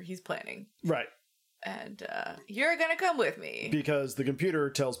whatever he's planning. Right. And you're going to come with me. Because the computer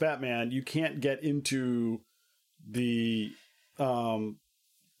tells Batman you can't get into the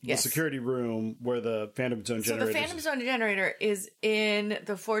security room where the Phantom Zone generator is. So the Phantom Zone generator is in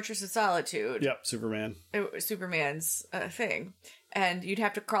the Fortress of Solitude. Yep, Superman. Superman's thing. And you'd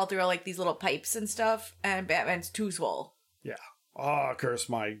have to crawl through all like these little pipes and stuff, and Batman's too swole. Yeah. Oh, curse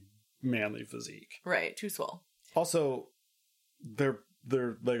my manly physique. Right, too swole. Also, they're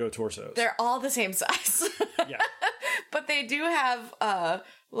Lego torsos. They're all the same size. Yeah. But they do have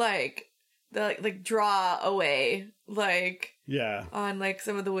like draw away, like, yeah, on like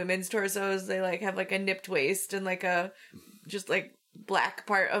some of the women's torsos, they like have like a nipped waist and like a just like black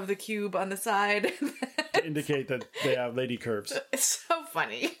part of the cube on the side to indicate that they have lady curves. It's so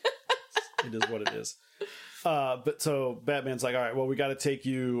funny. It is what it is. But so Batman's like, all right, well, we got to take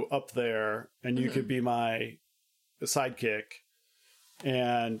you up there, and you could be my sidekick,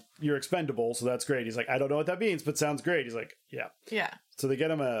 and you're expendable, so that's great. He's like, I don't know what that means, but sounds great. He's like, yeah. Yeah. So they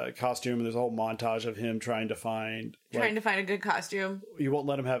get him a costume, and there's a whole montage of him trying to find a good costume. You won't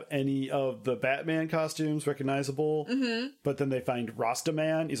let him have any of the Batman costumes recognizable, but then they find Rasta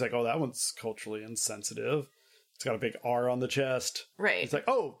Man. He's like, oh, that one's culturally insensitive. It's got a big R on the chest. Right. He's like,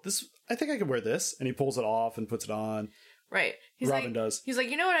 oh, I think I can wear this. And he pulls it off and puts it on. Right. Robin does. He's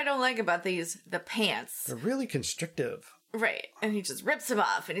like, you know what I don't like about these? The pants. They're really constrictive. Right. And he just rips them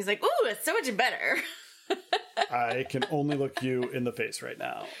off, and he's like, ooh, it's so much better. I can only look you in the face right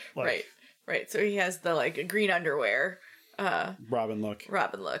now. Like, right. So he has the like green underwear. Robin look.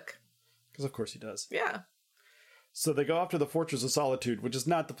 Because of course he does. Yeah. So they go off to the Fortress of Solitude, which is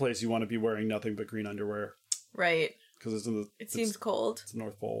not the place you want to be wearing nothing but green underwear. Right. Because it seems cold. It's the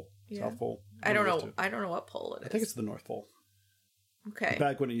North Pole. Yeah. South Pole. I don't know. I don't know what pole it is. I think it's the North Pole. Okay.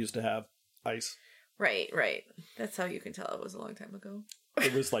 Back when it used to have ice. Right. That's how you can tell it was a long time ago.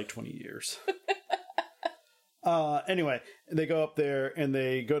 It was like 20 years. Anyway, they go up there and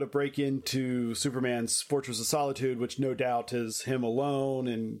they go to break into Superman's Fortress of Solitude, which no doubt is him alone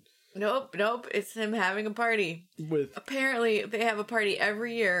and Nope. It's him having a party. with Apparently, they have a party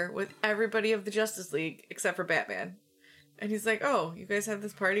every year with everybody of the Justice League except for Batman. And he's like, "Oh, you guys have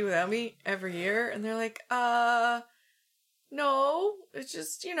this party without me every year?" And they're like, no, it's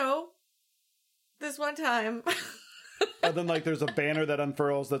just, this one time." and then like there's a banner that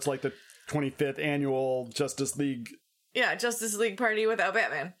unfurls that's like the 25th annual Justice League. Yeah, Justice League party without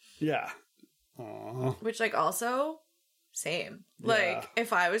Batman. Yeah. Aww. Which, like, also, same. Yeah. Like,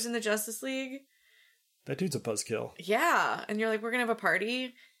 if I was in the Justice League, That dude's a buzzkill. yeah, and you're like, "We're gonna have a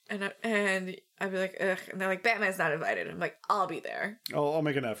party," and I'd be like, "Ugh," and they're like, "Batman's not invited." I'm like, "I'll be there." I'll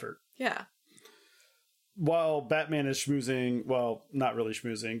make an effort. Yeah. While Batman is schmoozing, well, not really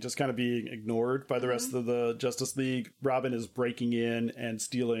schmoozing, just kind of being ignored by the rest of the Justice League, Robin is breaking in and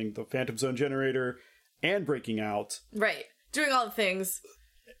stealing the Phantom Zone generator and breaking out. Right. Doing all the things.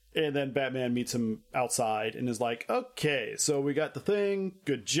 And then Batman meets him outside and is like, okay, so we got the thing.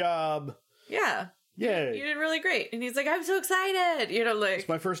 Good job. Yeah. Yay. You did really great. And he's like, "I'm so excited." Like, It's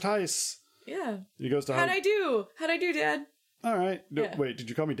my first heist. yeah. He goes to How'd I do, Dad? All right. No, Yeah. Wait, did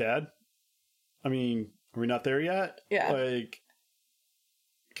you call me Dad? I mean, are we not there yet? Yeah. Like,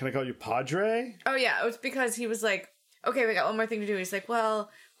 can I call you Padre? Oh, yeah. It was because he was like, "Okay, we got one more thing to do." He's like, "Well,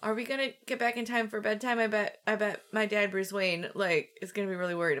 are we gonna get back in time for bedtime? I bet my dad, Bruce Wayne, is gonna be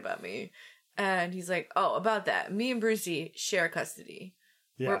really worried about me." And he's like, "Oh, about that. Me and Brucey share custody.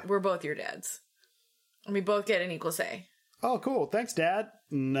 Yeah. We're both your dads. And we both get an equal say." Oh, cool. Thanks, Dad.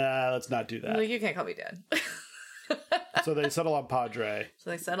 Nah, let's not do I'm that. like, "You can't call me Dad." So they settle on Padre.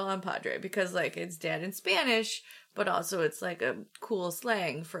 So they settle on Padre because, it's dad in Spanish, but also it's like a cool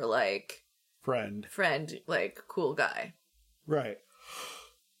slang for Friend. friend, cool guy. Right.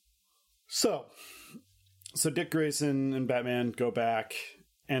 So Dick Grayson and Batman go back,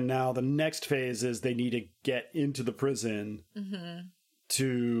 and now the next phase is they need to get into the prison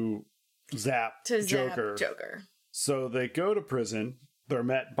to zap Joker. Joker. So they go to prison. They're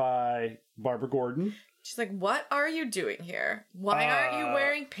met by Barbara Gordon. She's like, "What are you doing here? Why aren't you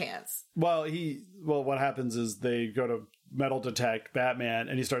wearing pants?" Well, what happens is they go to metal detect Batman,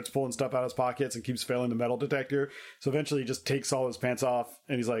 and he starts pulling stuff out of his pockets and keeps failing the metal detector. So eventually he just takes all his pants off,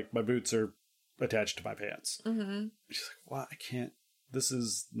 and he's like, "My boots are attached to my pants." Mm-hmm. She's like, "What? I can't. This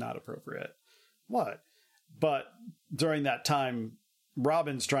is not appropriate." What? But during that time,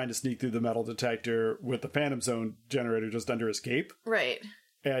 Robin's trying to sneak through the metal detector with the Phantom Zone generator just under his cape, Right.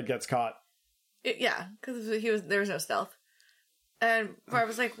 and gets caught. Yeah, because there was no stealth. And Barb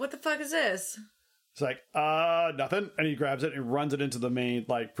was like, "What the fuck is this?" It's like, nothing. And he grabs it and runs it into the main,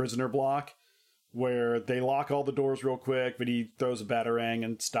 prisoner block where they lock all the doors real quick, but he throws a batarang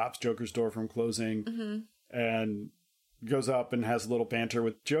and stops Joker's door from closing and goes up and has a little banter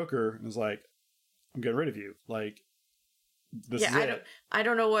with Joker and is like, "I'm getting rid of you. This is it. I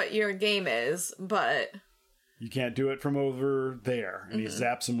don't know what your game is, but You can't do it from over there." And he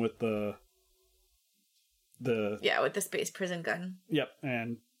zaps him with with the space prison gun. Yep.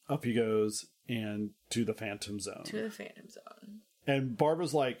 And up he goes and to the Phantom Zone. To the Phantom Zone. And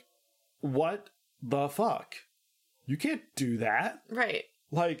Barbara's like, "What the fuck? You can't do that." Right.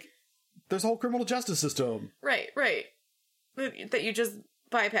 There's a whole criminal justice system. Right. That you just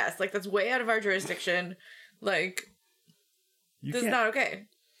bypass. That's way out of our jurisdiction. This is not okay.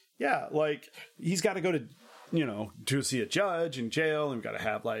 Yeah, he's got to go to, to see a judge in jail, and we've got to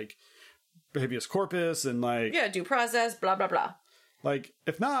have, habeas corpus, and, Yeah, due process, blah, blah, blah.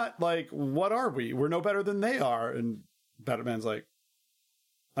 If not, what are we? We're no better than they are. And Batman's like,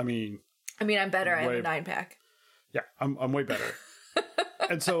 I'm better. I have a 9-pack. Yeah, I'm way better.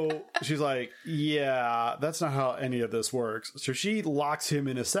 And so she's like, "Yeah, that's not how any of this works." So she locks him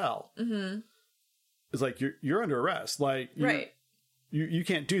in a cell. Mm-hmm. It's like, you're under arrest. Right. You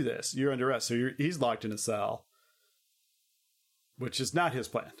can't do this. You're under arrest. So he's locked in a cell, which is not his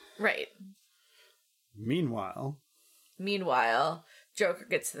plan. Right. Meanwhile, Joker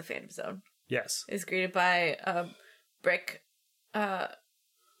gets to the Phantom Zone. Yes. Is greeted by Brick,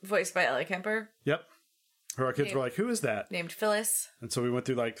 voiced by Ellie Kemper. Yep. Our kids were like, "Who is that?" Named Phyllis. And so we went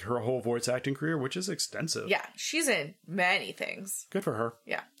through her whole voice acting career, which is extensive. Yeah, she's in many things. Good for her.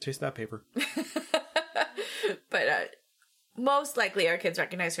 Yeah. Taste that paper. But most likely our kids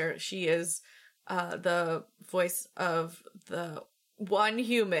recognize her. She is the voice of the one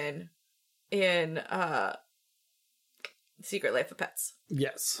human in Secret Life of Pets.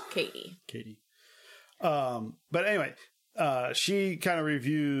 Yes. Katie. But anyway, she kind of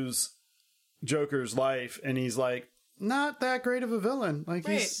reviews Joker's life, and he's like, not that great of a villain. Right.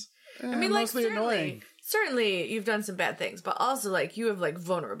 He's mostly annoying. certainly you've done some bad things, but also like you have like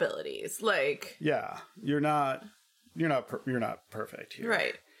vulnerabilities, like Yeah, you're not perfect here.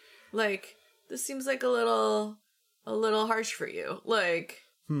 right, like this seems like a little harsh for you, like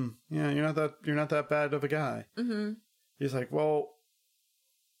Yeah, you're not that bad of a guy. mm-hmm. He's like, well,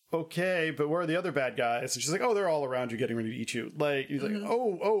 okay, but where are the other bad guys? And she's like, oh, they're all around you, getting ready to eat you. Like, he's like,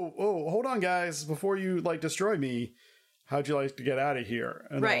 oh, hold on, guys, before you like destroy me. How'd you like to get out of here?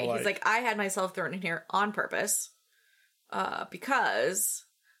 And right. He's like, I had myself thrown in here on purpose, because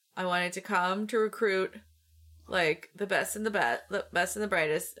I wanted to come to recruit like the best and the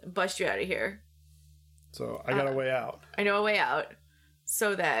brightest, and bust you out of here. So I got a way out. I know a way out,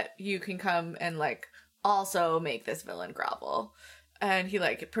 so that you can come and like also make this villain grovel. And he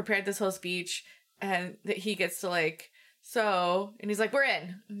like prepared this whole speech, and that he gets to like, so, and he's like, we're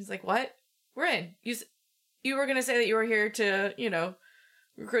in. And he's like, what? We're in. You were gonna say that you were here to, you know,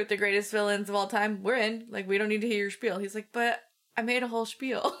 recruit the greatest villains of all time. We're in. Like, we don't need to hear your spiel. He's like, but I made a whole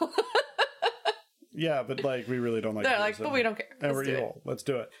spiel. Yeah, but like we really don't like. They're like, but we don't care. And we're evil. Let's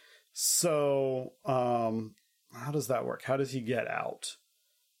do it. So, how does that work? How does he get out?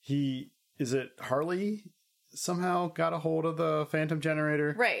 Is it Harley somehow got a hold of the Phantom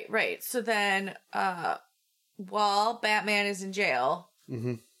Generator? Right. So then, while Batman is in jail,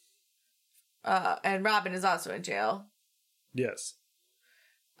 mm-hmm. And Robin is also in jail. Yes.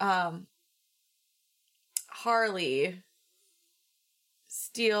 Harley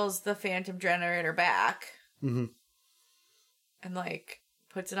steals the Phantom Generator back, mm-hmm. and like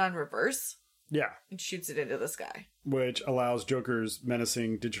puts it on reverse. Yeah. And shoots it into the sky. Which allows Joker's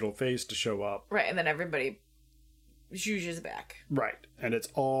menacing digital face to show up. Right, and then everybody zhuzhes back. Right. And it's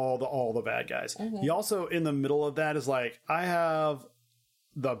all the bad guys. Mm-hmm. He also, in the middle of that, is like, I have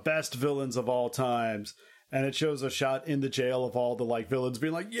the best villains of all times. And it shows a shot in the jail of all the like villains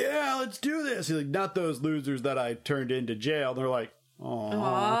being like, yeah, let's do this. He's like, not those losers that I turned into jail. And they're like,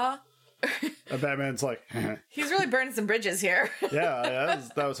 aww. And Batman's like, he's really burning some bridges here. yeah,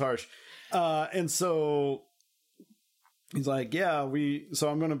 that was harsh. And so he's like, so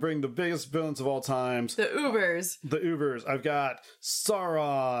I'm going to bring the biggest villains of all times. The Ubers. I've got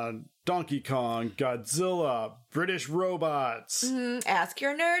Sauron, Donkey Kong, Godzilla, British robots. Ask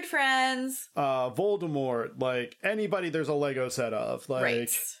your nerd friends. Voldemort, like anybody there's a Lego set of. Like,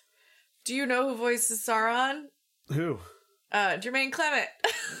 right. Do you know who voices Sauron? Who? Jermaine Clement.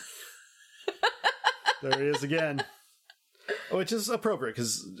 There he is again. Which is appropriate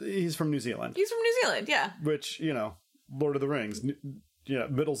because he's from New Zealand. He's from New Zealand, yeah. Which, Lord of the Rings,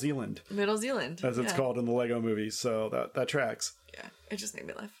 Middle Zealand. Middle Zealand. As it's called in the Lego movies, so that tracks. Yeah, it just made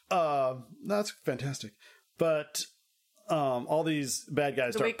me laugh. That's fantastic. But all these bad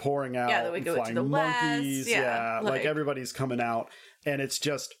guys start pouring out. Yeah, we go flying to the monkeys. west. Yeah, like everybody's coming out. And it's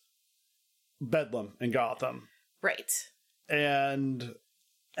just Bedlam in Gotham. Right. And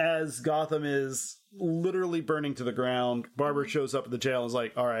as Gotham is literally burning to the ground, Barbara shows up at the jail and is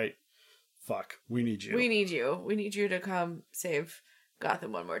like, all right, fuck, we need you. We need you to come save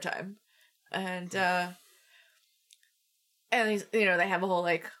Gotham one more time. And he's, they have a whole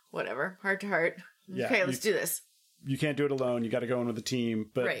like, whatever, heart to heart. Yeah, okay, let's do this. You can't do it alone. You got to go in with a team,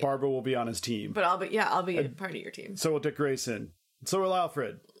 but right. Barbara will be on his team. But I'll be a part of your team. So will Dick Grayson. So will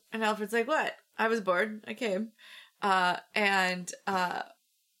Alfred. And Alfred's like, what? I was bored. I came.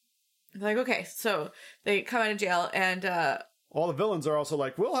 Like, okay, so they come out of jail and all the villains are also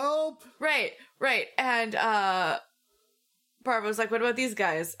like, we'll help. Right. And Barbara was like, what about these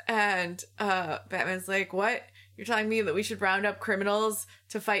guys? And Batman's like, what? You're telling me that we should round up criminals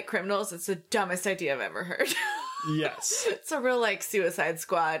to fight criminals? It's the dumbest idea I've ever heard. Yes. It's a real, like, Suicide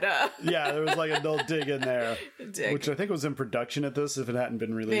Squad. Yeah, there was, like, a little dig in there. Which I think was in production at this if it hadn't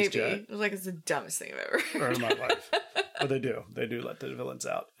been released yet. It was like, it's the dumbest thing I've ever heard. Or in my life. But they do. They do let the villains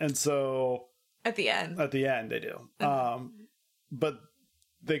out. And so... At the end, they do. But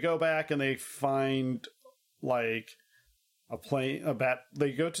they go back and they find, like... do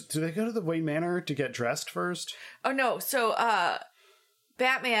they go to the Wayne Manor to get dressed first? Oh, no. So,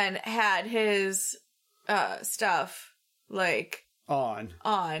 Batman had his stuff, like... On.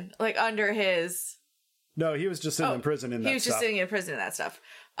 Like, under his... No, he was just sitting in prison in that stuff. He was just sitting in prison in that stuff.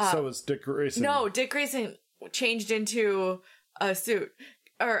 So was Dick Grayson. No, Dick Grayson changed into a suit.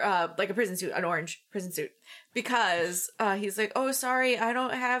 Or, like a prison suit, an orange prison suit. Because, he's like, oh, sorry, I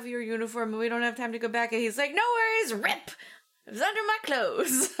don't have your uniform, and we don't have time to go back. And he's like, no worries, rip! It was under my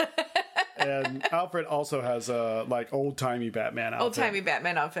clothes. And Alfred also has a, like, old-timey Batman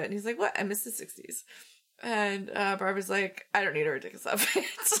outfit. And he's like, what? I miss the 60s. And Barbara's like, I don't need a ridiculous outfit.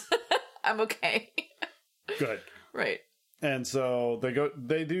 I'm okay. Good. Right. And so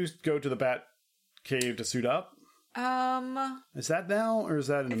they do go to the Bat cave to suit up. I Is that now, or is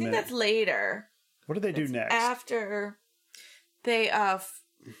that in a think minute? that's later. What do they do It's next? After they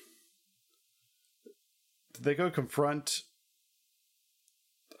They go confront.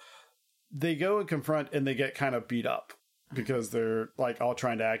 They go and confront, and they get kind of beat up because they're like all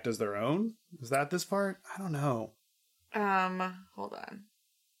trying to act as their own. Is that this part? I don't know. hold on.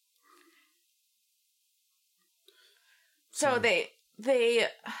 So they're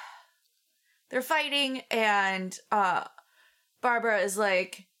fighting, and Barbara is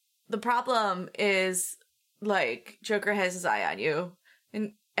like, the problem is like Joker has his eye on you,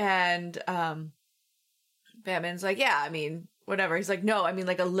 and Batman's like, yeah, I mean, whatever. He's like, no, I mean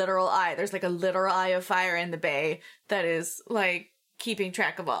like a literal eye. There's like a literal eye of fire in the bay that is like keeping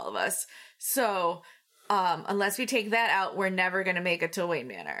track of all of us. So unless we take that out, we're never gonna make it to Wayne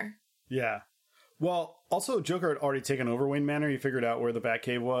Manor. Yeah. Well, also Joker had already taken over Wayne Manor. He figured out where the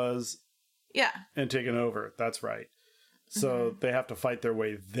Batcave was. Yeah. And taken over. That's right. So they have to fight their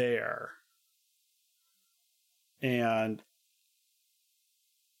way there. And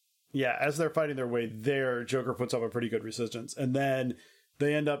yeah, as they're fighting their way there, Joker puts up a pretty good resistance. And then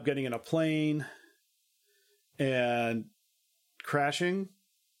they end up getting in a plane and crashing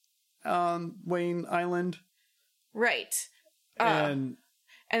on Wayne Island. Right. And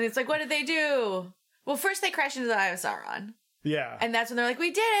it's like, what did they do? Well, first they crash into the Eye of Sauron. yeah. And that's when they're like,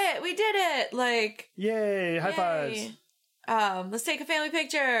 we did it! We did it! Like, Yay! High yay. fives! Let's take a family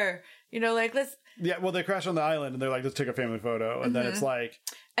picture. You know, like, let's... Yeah, well, they crash on the island and they're like, let's take a family photo. And then it's like...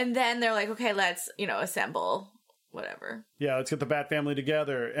 And then they're like, okay, let's, assemble. Whatever. Yeah, let's get the Bat family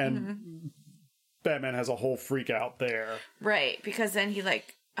together. And Batman has a whole freak out there. Right. Because then he,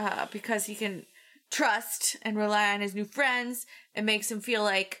 because he can trust and rely on his new friends, it makes him feel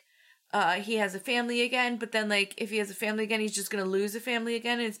like he has a family again. But then, like, if he has a family again, he's just going to lose a family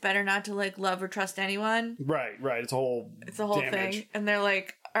again. And it's better not to, like, love or trust anyone. Right. It's a whole damage. Thing. And they're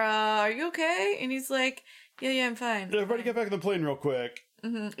like, are you okay? And he's like, yeah, I'm fine. Everybody get back in the plane real quick.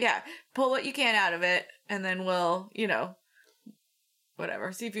 Yeah. Pull what you can out of it. And then we'll,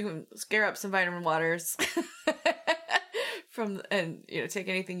 whatever. See if you can scare up some vitamin waters take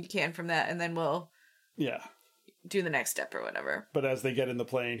anything you can from that. And then we'll do the next step or whatever. But as they get in the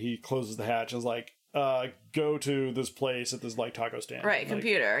plane, he closes the hatch and is like, go to this place at this taco stand. Right,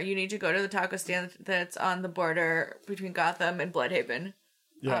 computer. You need to go to the taco stand that's on the border between Gotham and Bloodhaven.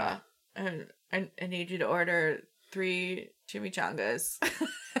 Yeah. And I need you to order 3 chimichangas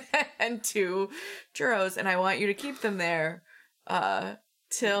and 2 churros, and I want you to keep them there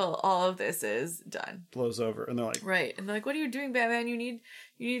till all of this is done. Blows over, and they're like, right. And they're like, what are you doing, Batman? You need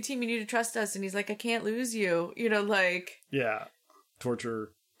a team. You need to trust us. And he's like, I can't lose you. yeah,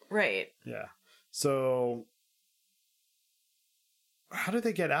 torture. Right. Yeah. So, how did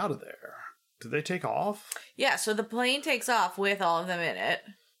they get out of there? Did they take off? Yeah. So the plane takes off with all of them in it.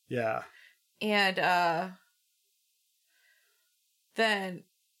 Yeah. And then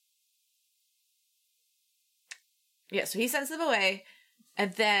so he sends them away,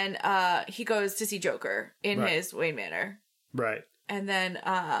 and then he goes to see Joker in his Wayne Manor. Right. And then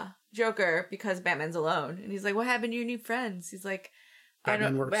Joker, because Batman's alone, and he's like, what happened to your new friends? He's like,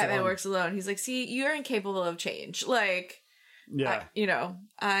 Batman works alone. He's like, see, you're incapable of change. Like, yeah.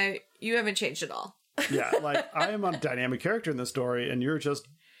 You haven't changed at all. Yeah, I am a dynamic character in this story, and you're just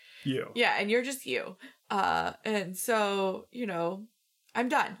you. Yeah, and you're just you. And so, I'm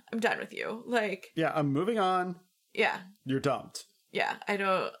done. I'm done with you. Like, yeah, I'm moving on. Yeah. You're dumped. Yeah, I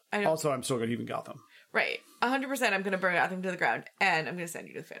don't. Also, I'm still going to even Gotham. Right. 100% I'm going to burn Gotham to the ground, and I'm going to send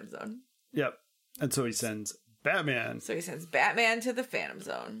you to the Phantom Zone. Yep. And so he sends Batman. So he sends Batman to the Phantom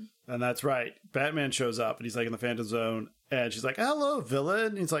Zone. And that's right. Batman shows up, and he's like in the Phantom Zone, and she's like, hello, villain.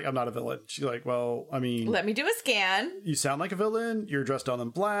 And he's like, I'm not a villain. She's like, well, I mean... Let me do a scan. You sound like a villain. You're dressed all in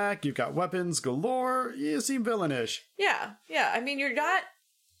black. You've got weapons galore. You seem villainish. Yeah. Yeah. I mean, you're not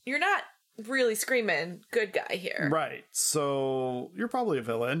really screaming good guy here. Right. So you're probably a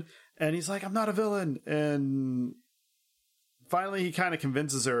villain. And he's like, I'm not a villain. And finally, he kind of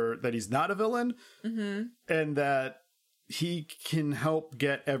convinces her that he's not a villain. Mm-hmm. And that he can help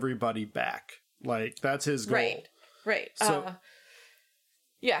get everybody back. Like, that's his goal. Right. So,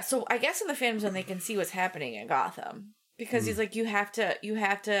 so I guess in the Phantom Zone, they can see what's happening in Gotham. Because he's like, you have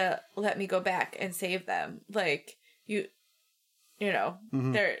to let me go back and save them. Like,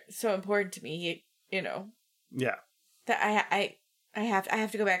 they're so important to me, Yeah. That I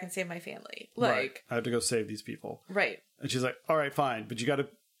have to go back and save my family. Like, right. I have to go save these people. Right. And she's like, all right, fine. But you got to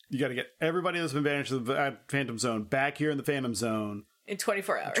get everybody that's been banished to the Phantom Zone back here in the Phantom Zone. In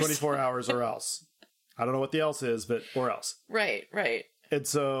 24 hours. 24 hours or else. I don't know what the else is, but or else. Right. And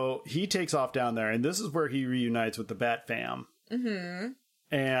so he takes off down there, and this is where he reunites with the Bat Fam. Mm-hmm.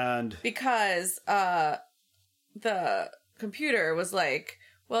 And because the computer was like,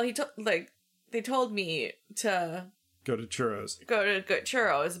 well, they told me to go to Churros. Go to Good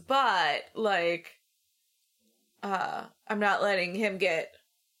Churros, but like, I'm not letting him get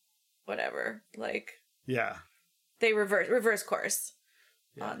whatever. Like, yeah, they reverse course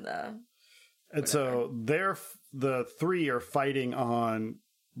on the. And whatever. so the three are fighting on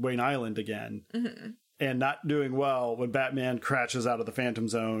Wayne Island again, and not doing well when Batman crashes out of the Phantom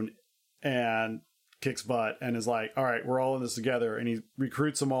Zone and kicks butt and is like, all right, we're all in this together. And he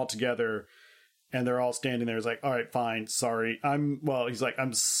recruits them all together, and they're all standing there. He's like, all right, fine, sorry. He's like,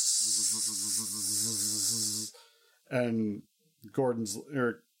 and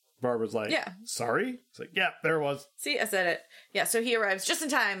Barbara's like, Yeah. Sorry? It's like, yeah, there it was. See, I said it. Yeah, so he arrives just in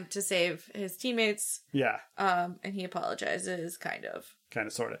time to save his teammates. Yeah. And he apologizes, kind of. Kind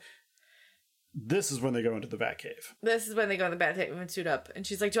of, sort of. This is when they go into the Batcave. This is when they go in the Batcave and suit up. And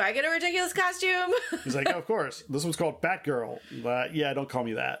she's like, do I get a ridiculous costume? He's like, of course. This one's called Batgirl. Yeah, don't call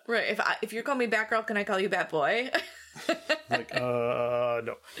me that. Right. If you're calling me Batgirl, can I call you Batboy? Like,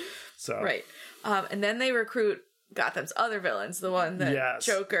 no. So. Right. And then they recruit Gotham's other villains, the one that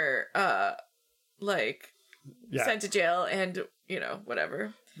Joker, sent to jail and,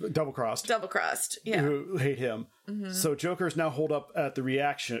 whatever. Double-crossed, yeah. Who hate him. Mm-hmm. So Joker's now holed up at the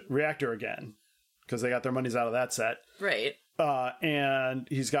reactor again, because they got their monies out of that set. Right. And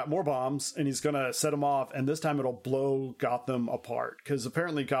he's got more bombs, and he's going to set them off, and this time it'll blow Gotham apart, because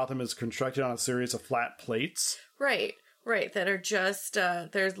apparently Gotham is constructed on a series of flat plates. Right. Right, that are just,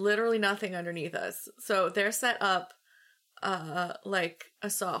 there's literally nothing underneath us. So they're set up like a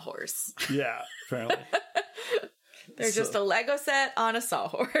sawhorse. Yeah, apparently. They're just a Lego set on a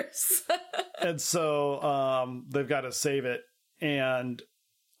sawhorse. And so they've got to save it. And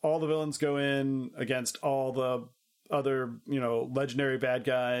all the villains go in against all the other, legendary bad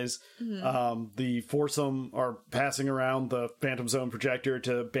guys. Mm-hmm. The foursome are passing around the Phantom Zone projector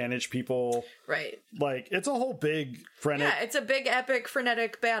to banish people. Right. Like, it's a whole big frenetic... Yeah, it's a big, epic,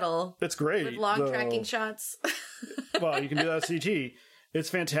 frenetic battle. It's great. With long tracking shots. Well, you can do that with CG. It's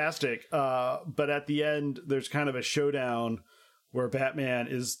fantastic. But at the end, there's kind of a showdown where Batman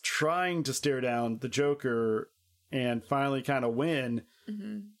is trying to stare down the Joker and finally kind of win.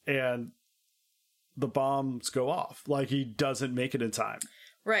 Mm-hmm. And the bombs go off. Like, he doesn't make it in time.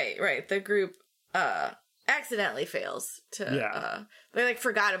 Right. The group accidentally fails to... they,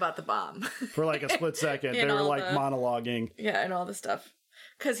 forgot about the bomb. For, a split second. They were, monologuing. Yeah, and all the stuff.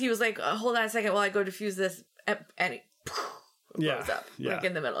 Because he was like, hold on a second while I go defuse this. And he blows up.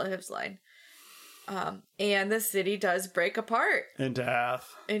 In the middle of his line. And the city does break apart. Into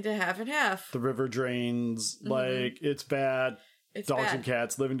half and half. The river drains. Mm-hmm. It's bad. It's dogs bad. And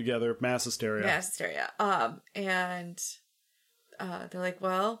cats living together. Mass hysteria. And they're like,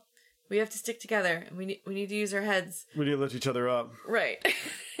 well, we have to stick together. And we need to use our heads. We need to lift each other up. Right.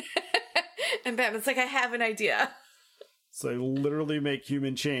 And Batman's like, I have an idea. So they literally make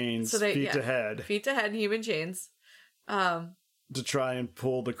human chains, feet to head. Feet to head, human chains. To try and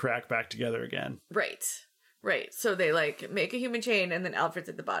pull the crack back together again. Right. So they, make a human chain, and then Alfred's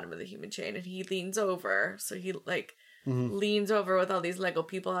at the bottom of the human chain, and he leans over. So he, leans over with all these Lego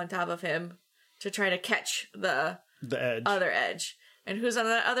people on top of him to try to catch the edge. Other edge. And who's on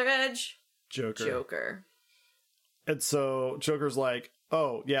the other edge? Joker. And so Joker's like,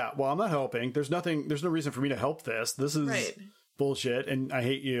 oh, yeah, well, I'm not helping. There's no reason for me to help this. This is bullshit, and I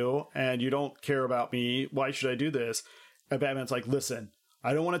hate you, and you don't care about me. Why should I do this? And Batman's like, listen,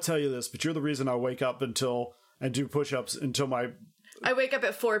 I don't want to tell you this, but you're the reason I wake up and do push-ups until I wake up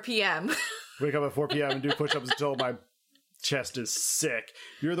at 4 p.m. Wake up at 4 p.m. and do push-ups until my chest is sick.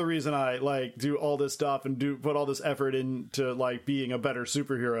 You're the reason I, do all this stuff and put all this effort into, being a better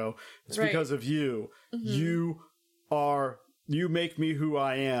superhero. It's because of you. Mm-hmm. You make me who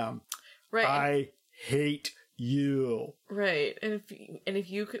I am. Right. I hate you. Right. And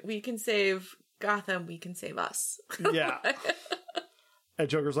if we can save Gotham, we can save us. Yeah. And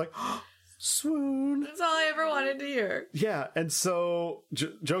Joker's like, swoon. That's all I ever wanted to hear. Yeah. And so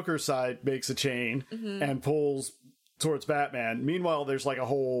Joker's side makes a chain and pulls towards Batman. Meanwhile, there's a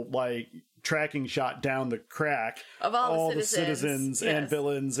whole tracking shot down the crack of all the citizens and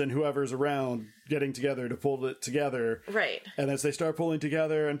villains and whoever's around getting together to pull it together. Right. And as they start pulling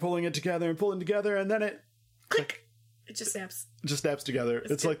together and pulling it together and pulling together, and then it click. It just snaps. Just snaps together.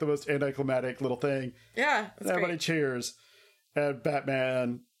 It's the most anticlimactic little thing. Yeah. And everybody cheers. And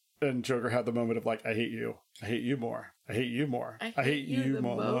Batman and Joker have the moment of I hate you. I hate you more. I hate you more. I hate you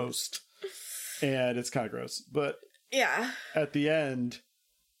most. And it's kind of gross. But Yeah. at the end,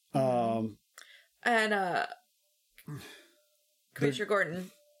 And Commissioner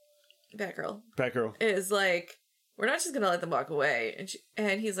Gordon, Batgirl, is like, we're not just gonna let them walk away.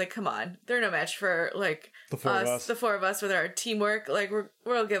 And he's like, come on, they're no match for like the four of us with our teamwork. Like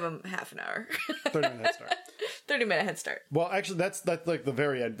we'll give them half an hour, 30-minute head start. 30-minute head start. Well, actually, that's like the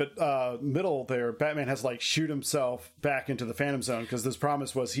very end. But middle there, Batman has to like shoot himself back into the Phantom Zone because this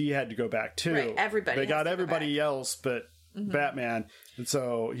promise was he had to go back too. Right, everybody. They got everybody else, but Batman, and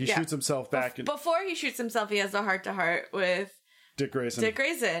so he shoots himself back. Before he shoots himself, he has a heart-to-heart with Dick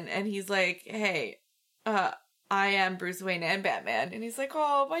Grayson, and he's like, "Hey, I am Bruce Wayne and Batman," and he's like,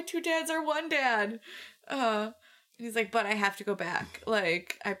 "Oh, my two dads are one dad." And he's like, "But I have to go back.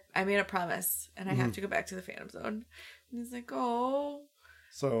 Like, I made a promise, and I have to go back to the Phantom Zone." And he's like, "Oh."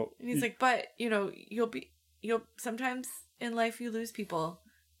 So, and he's like, "But you'll sometimes in life you lose people,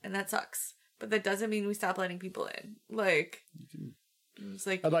 and that sucks. But that doesn't mean we stop letting people in. Like." It's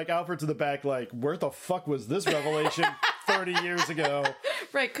like, I'd like Alfred's in the back, like, where the fuck was this revelation 30 years ago?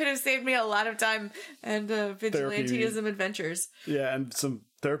 Right, could have saved me a lot of time and vigilantism adventures. Yeah, and some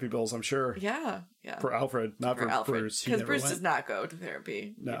therapy bills, I'm sure. Yeah. For Alfred, not for Bruce. Because Bruce does not go to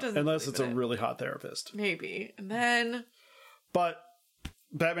therapy. No, unless it's a really hot therapist. Maybe. And then... But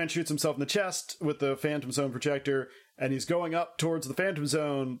Batman shoots himself in the chest with the Phantom Zone projector, and he's going up towards the Phantom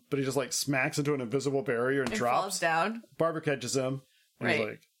Zone, but he just, like, smacks into an invisible barrier and drops. Falls down. Barbara catches him. And right. He's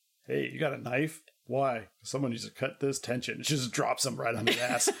like, hey, you got a knife? Why? Someone needs to cut this tension. She just drops him right on the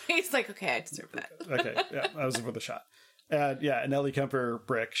ass. He's like, okay, I deserve that. Okay, yeah, that was for the shot. And yeah, and Ellie Kemper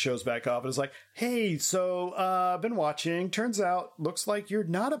Brick shows back up and is like, hey, so I've been watching. Turns out, looks like you're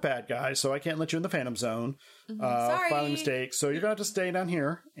not a bad guy, so I can't let you in the Phantom Zone. Sorry. Filing mistake. So you're going to have to stay down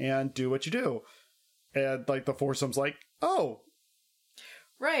here and do what you do. And like the foursome's like, oh.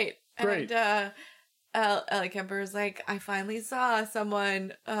 Right. Great. And Ellie Kemper is like, I finally saw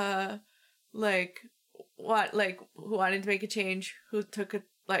someone who wanted to make a change, who took a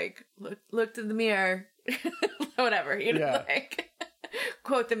looked in the mirror, whatever, like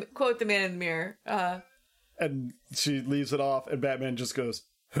quote the man in the mirror. And she leaves it off, and Batman just goes,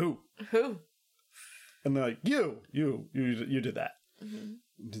 who? And they're like, you did that.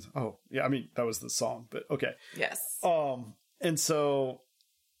 Oh yeah, I mean that was the song, but okay. Yes. And so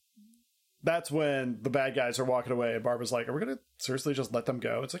that's when the bad guys are walking away, and Barbara's like, are we gonna seriously just let them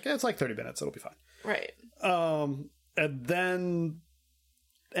go? It's like, yeah, it's like 30 minutes, it'll be fine. Right. And then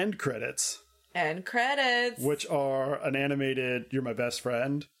end credits, which are an animated "You're My Best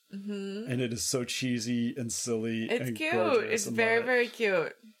Friend," and it is so cheesy and silly. It's and cute. gorgeous. It's very, very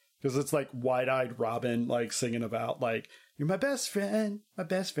cute. Because it's like wide-eyed Robin, like singing about like, you're my best friend,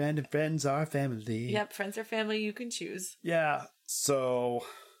 and friends are family. Yep, friends are family. You can choose. Yeah, so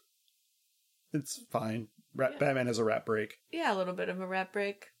it's fine. Batman has a rap break. Yeah, a little bit of a rap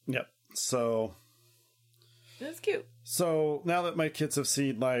break. Yep. So that's cute. So now that my kids have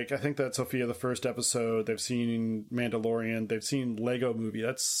seen, like, I think that Sophia, the first episode, they've seen Mandalorian, they've seen Lego Movie.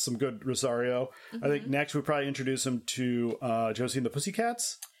 That's some good Rosario. I think next we probably introduce them to Josie and the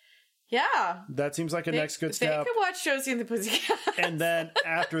Pussycats. Yeah. That seems like a next good step. They could watch Josie and the Pussycats. And then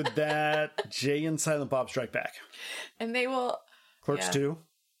after that, Jay and Silent Bob Strike Back. And they will... Clerks 2?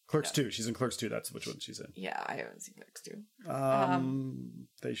 Clerks 2. She's in Clerks 2. That's which one she's in. Yeah, I haven't seen Clerks 2.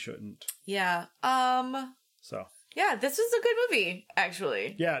 They shouldn't. Yeah. So. Yeah, this was a good movie,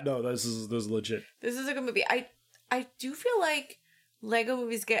 actually. Yeah, no, this is legit. This is a good movie. I do feel like Lego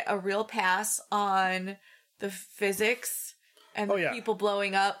movies get a real pass on the physics and the people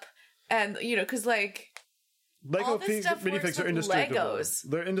blowing up. And, because, like, Lego minifigs are indestructible. Legos.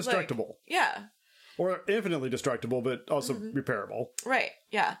 They're indestructible. Like, yeah. Or infinitely destructible, but also repairable. Right,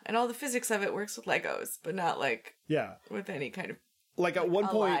 yeah. And all the physics of it works with Legos, but not, like, with any kind of... Like, at one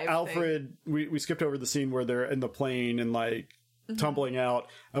point, Alfred... We skipped over the scene where they're in the plane and, like, tumbling out.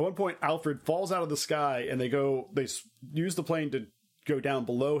 At one point, Alfred falls out of the sky, and they use the plane to go down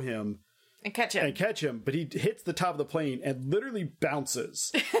below him. And catch him. But he hits the top of the plane and literally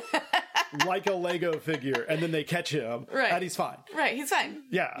bounces. Like a Lego figure, and then they catch him, and he's fine. Right, he's fine.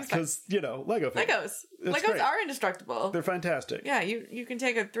 Yeah, because, Lego figures. Legos great. are indestructible. They're fantastic. Yeah, you can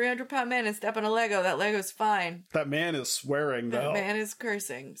take a 300-pound man and step on a Lego. That Lego's fine. That man is swearing, though. That man is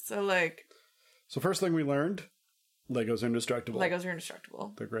cursing. So, like... So first thing we learned, Legos are indestructible. Legos are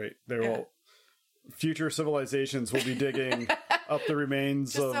indestructible. They're great. They will... Future civilizations will be digging up the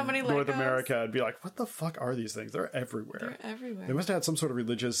remains of so North America and be like, what the fuck are these things? They're everywhere. They're everywhere. They must have had some sort of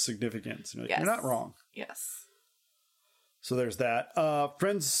religious significance. You're not wrong. Yes. So there's that.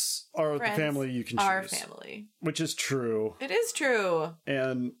 Friends are the family you can choose. Our family. Which is true. It is true.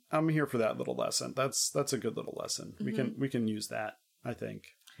 And I'm here for that little lesson. That's a good little lesson. We can use that, I think,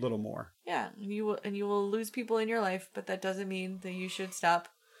 a little more. Yeah, and you will lose people in your life, but that doesn't mean that you should stop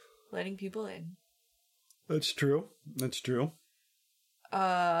letting people in. That's true. That's true.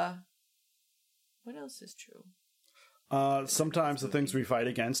 What else is true? Sometimes the things we fight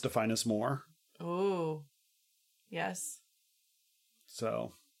against define us more. Oh, yes.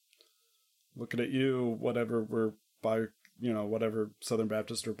 So, looking at you, whatever whatever Southern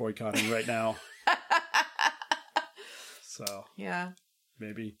Baptist are boycotting right now. So, yeah.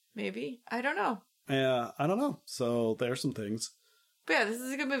 Maybe. I don't know. Yeah, I don't know. So, there's some things. But yeah, this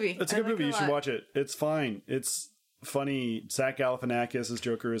is a good movie. It's a good movie. You should watch it. It's fine. It's funny. Zach Galifianakis as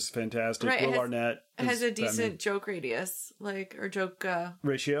Joker is fantastic. Right, Will Arnett has a decent joke radius, or joke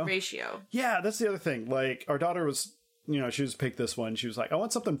ratio. Yeah, that's the other thing. Like, our daughter was, she was picked this one. She was like, I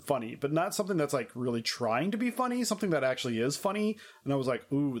want something funny, but not something that's like really trying to be funny. Something that actually is funny. And I was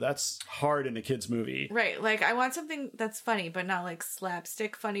like, ooh, that's hard in a kid's movie. Right. Like, I want something that's funny, but not like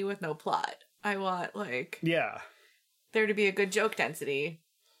slapstick funny with no plot. I want there to be a good joke density,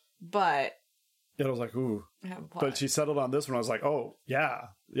 but I was like, ooh. But she settled on this one. I was like, oh, yeah,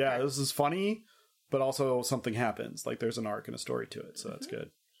 right. This is funny, but also something happens. Like, there's an arc and a story to it, so that's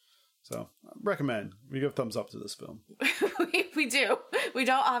good. So, recommend. We give thumbs up to this film. we do. We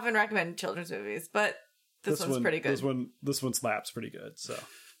don't often recommend children's movies, but this one's pretty good. This one slaps pretty good, so.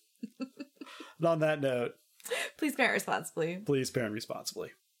 And on that note. Please parent responsibly. Please parent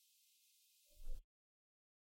responsibly.